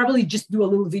probably just do a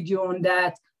little video on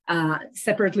that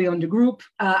separately on the group.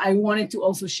 I wanted to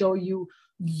also show you,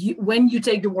 when you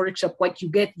take the workshop, what you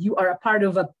get. You are a part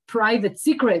of a private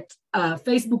secret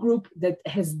Facebook group that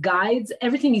has guides.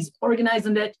 Everything is organized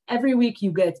on that. Every week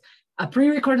you get a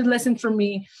pre-recorded lesson from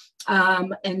me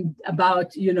and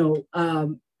about,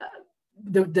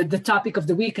 the topic of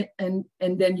the week, and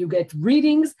then you get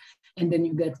readings. and then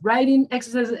you get writing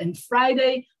exercises. And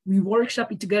Friday, we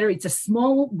workshop it together. It's a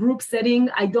small group setting.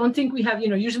 I don't think we have,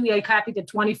 usually I cap it at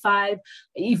 25.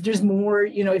 If there's more,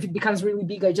 if it becomes really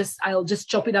big, I'll just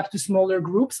chop it up to smaller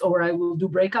groups, or I will do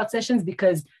breakout sessions,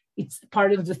 because it's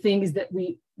part of the thing is that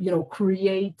we,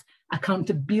 create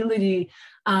accountability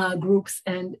groups,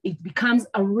 and it becomes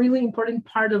a really important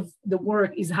part of the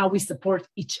work is how we support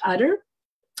each other.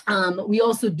 We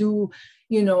also do,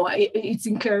 it's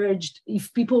encouraged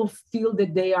if people feel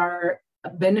that they are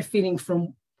benefiting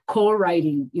from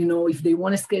co-writing, if they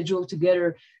want to schedule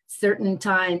together certain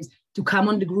times to come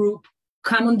on the group,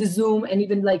 come on the Zoom, and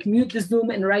even like mute the Zoom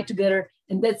and write together.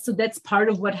 And that's part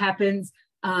of what happens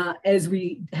as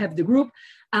we have the group.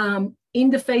 In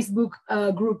the Facebook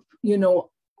group, you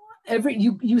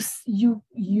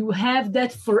have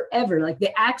that forever, like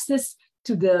the access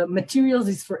to the materials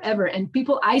is forever. And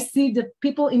I see the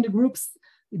people in the groups,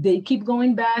 they keep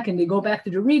going back and they go back to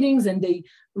the readings and they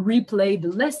replay the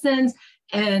lessons.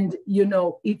 And,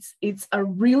 it's a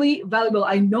really valuable,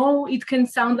 I know it can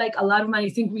sound like a lot of money. I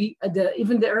think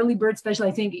even the early bird special,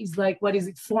 I think is like, what is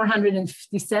it,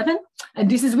 457? And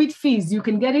this is with fees. You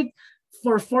can get it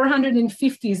for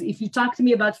 450s if you talk to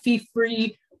me about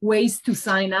fee-free ways to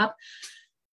sign up.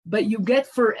 But you get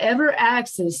forever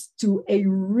access to a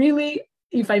really,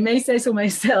 if I may say so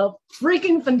myself,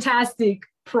 freaking fantastic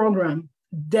program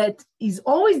that is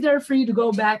always there for you to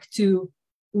go back to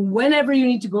whenever you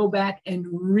need to go back and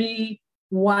rewire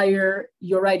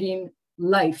your writing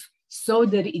life so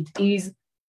that it is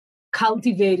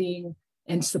cultivating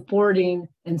and supporting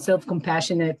and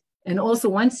self-compassionate. And also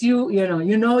once you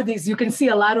know this, you can see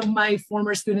a lot of my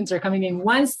former students are coming in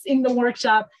once in the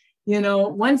workshop.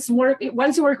 Once you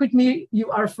work with me, you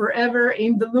are forever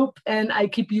in the loop, and I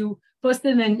keep you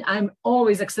posted, and I'm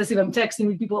always accessible. I'm texting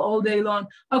with people all day long.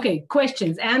 Okay,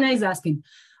 questions. Anna is asking,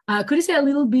 could you say a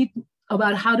little bit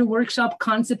about how the workshop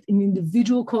concept in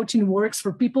individual coaching works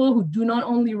for people who do not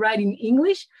only write in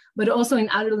English, but also in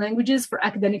other languages for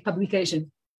academic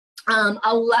publication?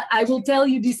 I will tell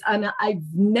you this, Anna, I've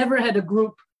never had a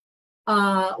group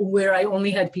where I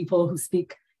only had people who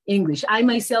speak English. I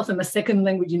myself am a second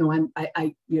language,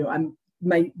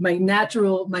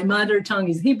 my mother tongue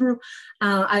is Hebrew.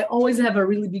 I always have a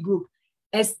really big group,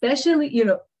 especially,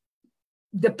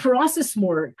 the process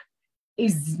work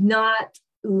is not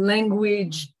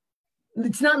language.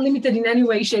 It's not limited in any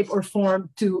way, shape, or form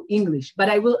to English, but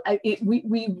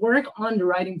we work on the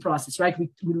writing process, right? We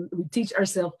teach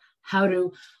ourselves how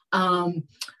to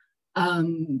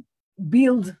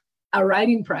build a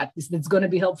writing practice that's going to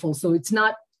be helpful. So it's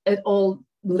not at all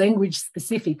language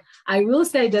specific. I will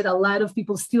say that a lot of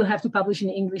people still have to publish in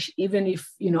English, even if,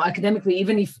 academically,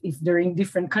 even if they're in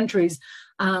different countries.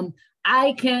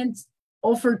 I can't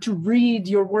offer to read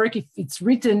your work if it's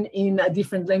written in a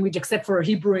different language, except for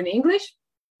Hebrew and English.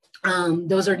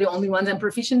 Those are the only ones I'm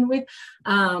proficient with.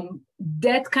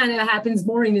 That kind of happens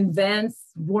more in advanced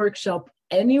workshop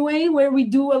anyway, where we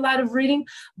do a lot of reading.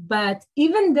 But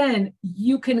even then,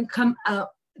 you can come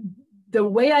up. The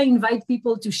way I invite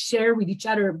people to share with each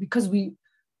other, because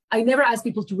I never ask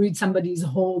people to read somebody's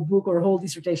whole book or whole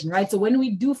dissertation, right? So when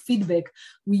we do feedback,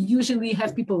 we usually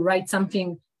have people write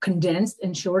something condensed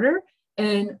and shorter.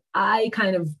 And I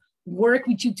kind of work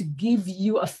with you to give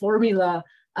you a formula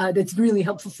that's really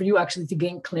helpful for you actually to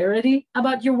gain clarity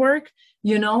about your work,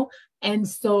 And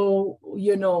so,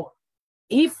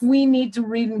 if we need to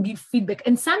read and give feedback,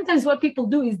 and sometimes what people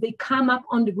do is they come up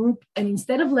on the group, and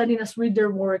instead of letting us read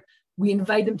their work, we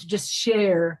invite them to just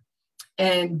share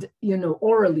and,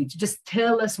 orally, to just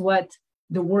tell us what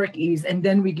the work is, and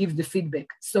then we give the feedback.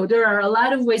 So there are a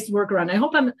lot of ways to work around. I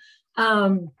hope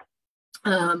I'm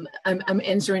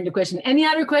answering the question. Any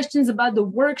other questions about the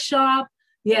workshop?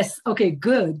 Yes. Okay,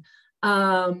 good.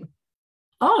 And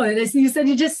I see you said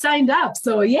you just signed up.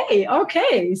 So yay.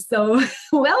 Okay. So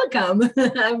welcome.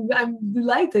 I'm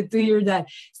delighted to hear that.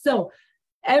 So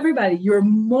everybody, you're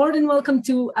more than welcome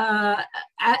to,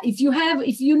 if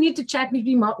you need to chat with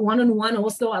me one-on-one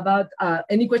also about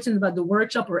any questions about the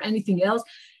workshop or anything else,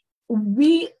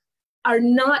 we are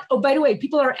not, oh, by the way,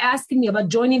 people are asking me about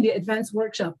joining the advanced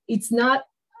workshop. It's not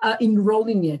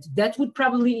enrolling yet. That would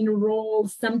probably enroll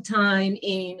sometime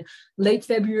in late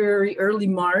February, early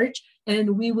March,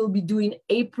 and we will be doing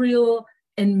April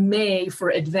and May for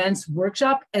advanced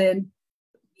workshop. And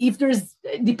if there's,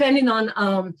 depending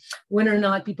on when or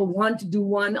not people want to do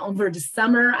one over the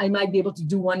summer, I might be able to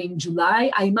do one in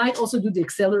July. I might also do the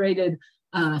accelerated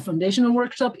foundational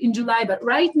workshop in July. But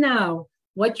right now,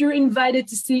 what you're invited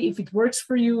to see if it works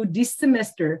for you this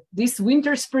semester, this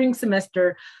winter, spring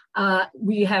semester,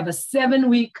 we have a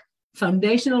 7-week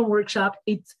foundational workshop.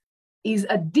 It's is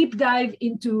a deep dive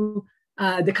into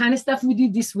the kind of stuff we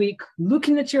did this week,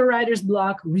 looking at your writer's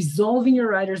block, resolving your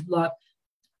writer's block,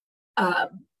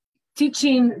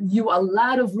 teaching you a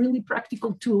lot of really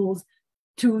practical tools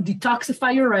to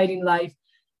detoxify your writing life.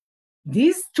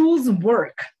 These tools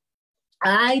work.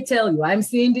 I tell you, I'm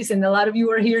seeing this, and a lot of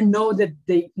you are here know that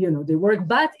they work,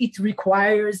 but it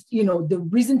requires, the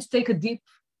reason to take a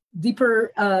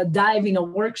deeper dive in a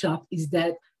workshop is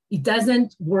that it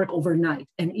doesn't work overnight.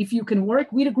 And if you can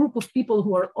work with a group of people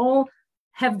who are all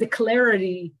have the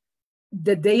clarity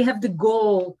that they have the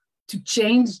goal to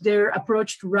change their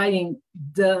approach to writing,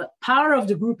 the power of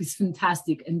the group is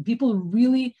fantastic. And people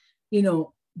really,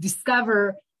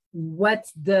 discover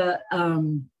what's the,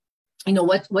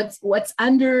 what's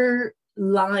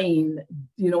underlying,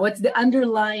 what's the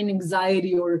underlying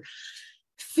anxiety or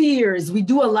fears. We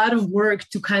do a lot of work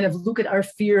to kind of look at our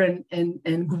fear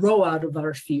and grow out of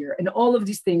our fear and all of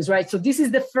these things, right? So this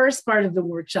is the first part of the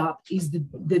workshop, is the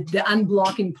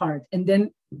unblocking part. And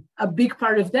then a big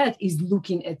part of that is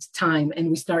looking at time. And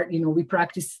we start, we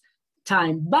practice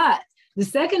time. But the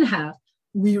second half,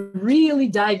 we really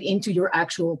dive into your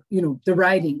actual, the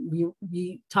writing.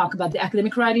 We talk about the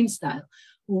academic writing style.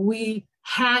 We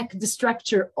hack the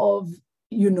structure of,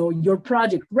 your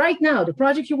project. Right now, the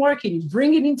project you're working, you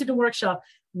bring it into the workshop.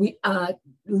 We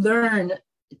learn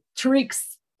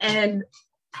tricks and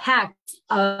hacks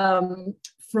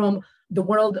from the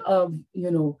world of,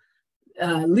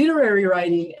 literary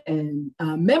writing and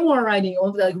memoir writing.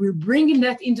 All that. We're bringing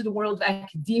that into the world of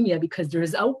academia because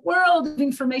there's a world of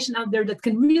information out there that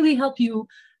can really help you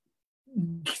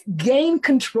gain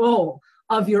control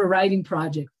of your writing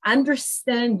project,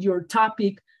 understand your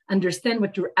topic, understand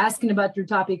what you're asking about your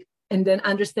topic, and then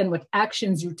understand what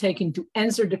actions you're taking to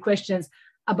answer the questions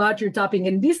about your topic.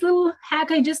 And this little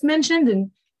hack I just mentioned,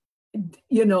 and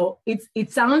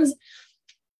it sounds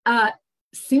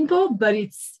simple, but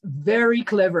it's very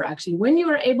clever actually. When you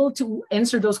are able to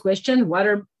answer those questions, what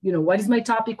is my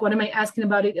topic? What am I asking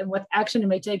about it? And what action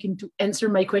am I taking to answer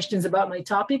my questions about my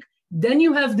topic? Then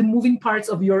you have the moving parts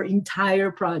of your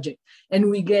entire project. And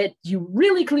we get you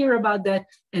really clear about that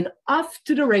and off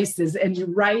to the races, and you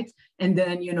write. And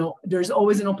then, there's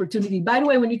always an opportunity. By the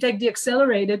way, when you take the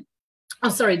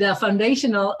the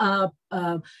foundational,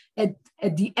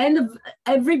 at the end of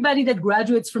everybody that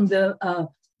graduates from the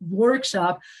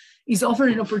workshop is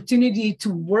offered an opportunity to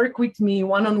work with me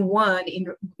one-on-one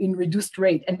in reduced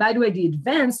rate. And by the way, the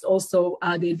advanced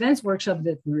workshop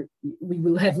that we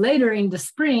will have later in the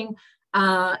spring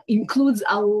includes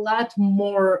a lot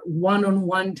more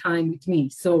one-on-one time with me.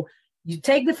 So you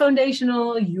take the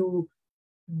foundational, you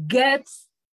get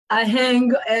a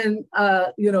hang, and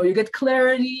you get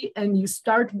clarity, and you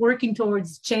start working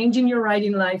towards changing your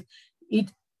writing life.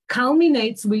 It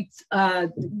culminates with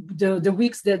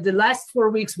the last 4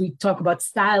 weeks. We talk about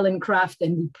style and craft,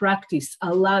 and we practice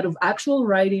a lot of actual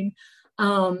writing,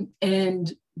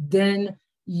 and then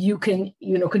you can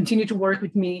continue to work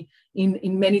with me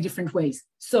in many different ways.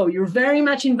 So you're very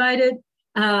much invited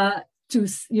to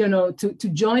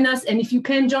join us. And if you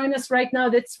can join us right now,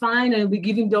 that's fine. I'll be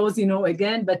giving those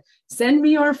again, but send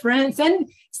me your friends,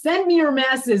 send me your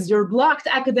masses, your blocked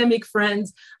academic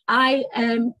friends. I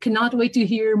cannot wait to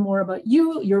hear more about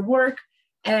you, your work,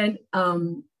 and let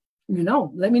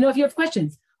me know if you have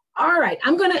questions. All right,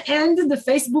 I'm going to end the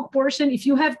Facebook portion. If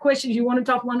you have questions, you want to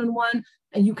talk one-on-one,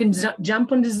 and you can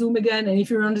jump on the Zoom again. And if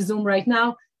you're on the Zoom right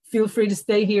now, feel free to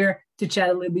stay here to chat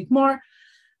a little bit more.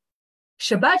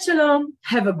 Shabbat Shalom.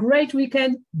 Have a great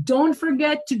weekend. Don't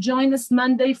forget to join us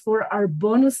Monday for our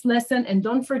bonus lesson. And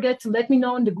don't forget to let me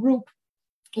know in the group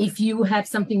if you have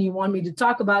something you want me to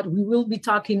talk about. We will be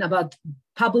talking about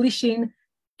publishing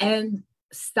and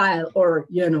style, or,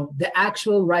 the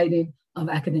actual writing of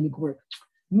academic work.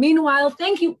 Meanwhile,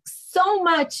 thank you so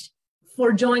much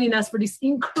for joining us for this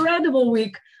incredible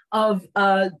week of,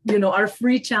 our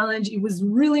free challenge. It was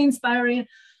really inspiring.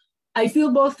 I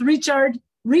feel both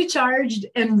recharged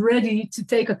and ready to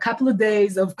take a couple of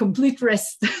days of complete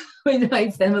rest with my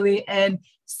family. And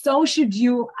so should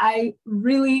you. I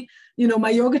really, my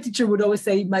yoga teacher would always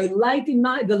say, the light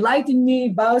in me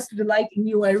bows to the light in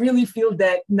you. I really feel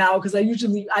that now, because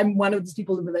I'm one of those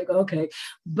people who be like, okay,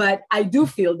 but I do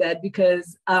feel that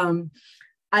because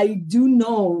I do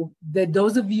know that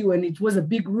those of you, and it was a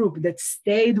big group that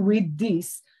stayed with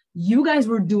this, you guys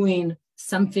were doing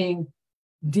something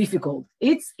difficult.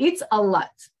 It's a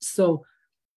lot. So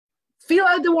fill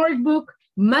out the workbook.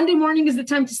 Monday morning is the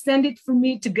time to send it for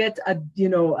me to get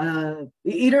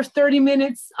either 30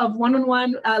 minutes of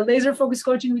one-on-one laser focus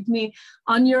coaching with me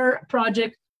on your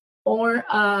project, or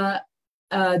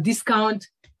discount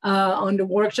on the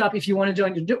workshop if you want to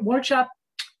join the workshop.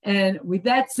 And with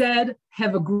that said,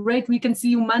 have a great weekend. See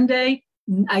you Monday.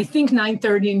 I think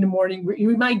 9:30 in the morning.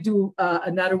 We might do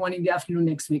another one in the afternoon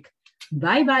next week.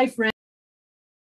 Bye-bye, friends.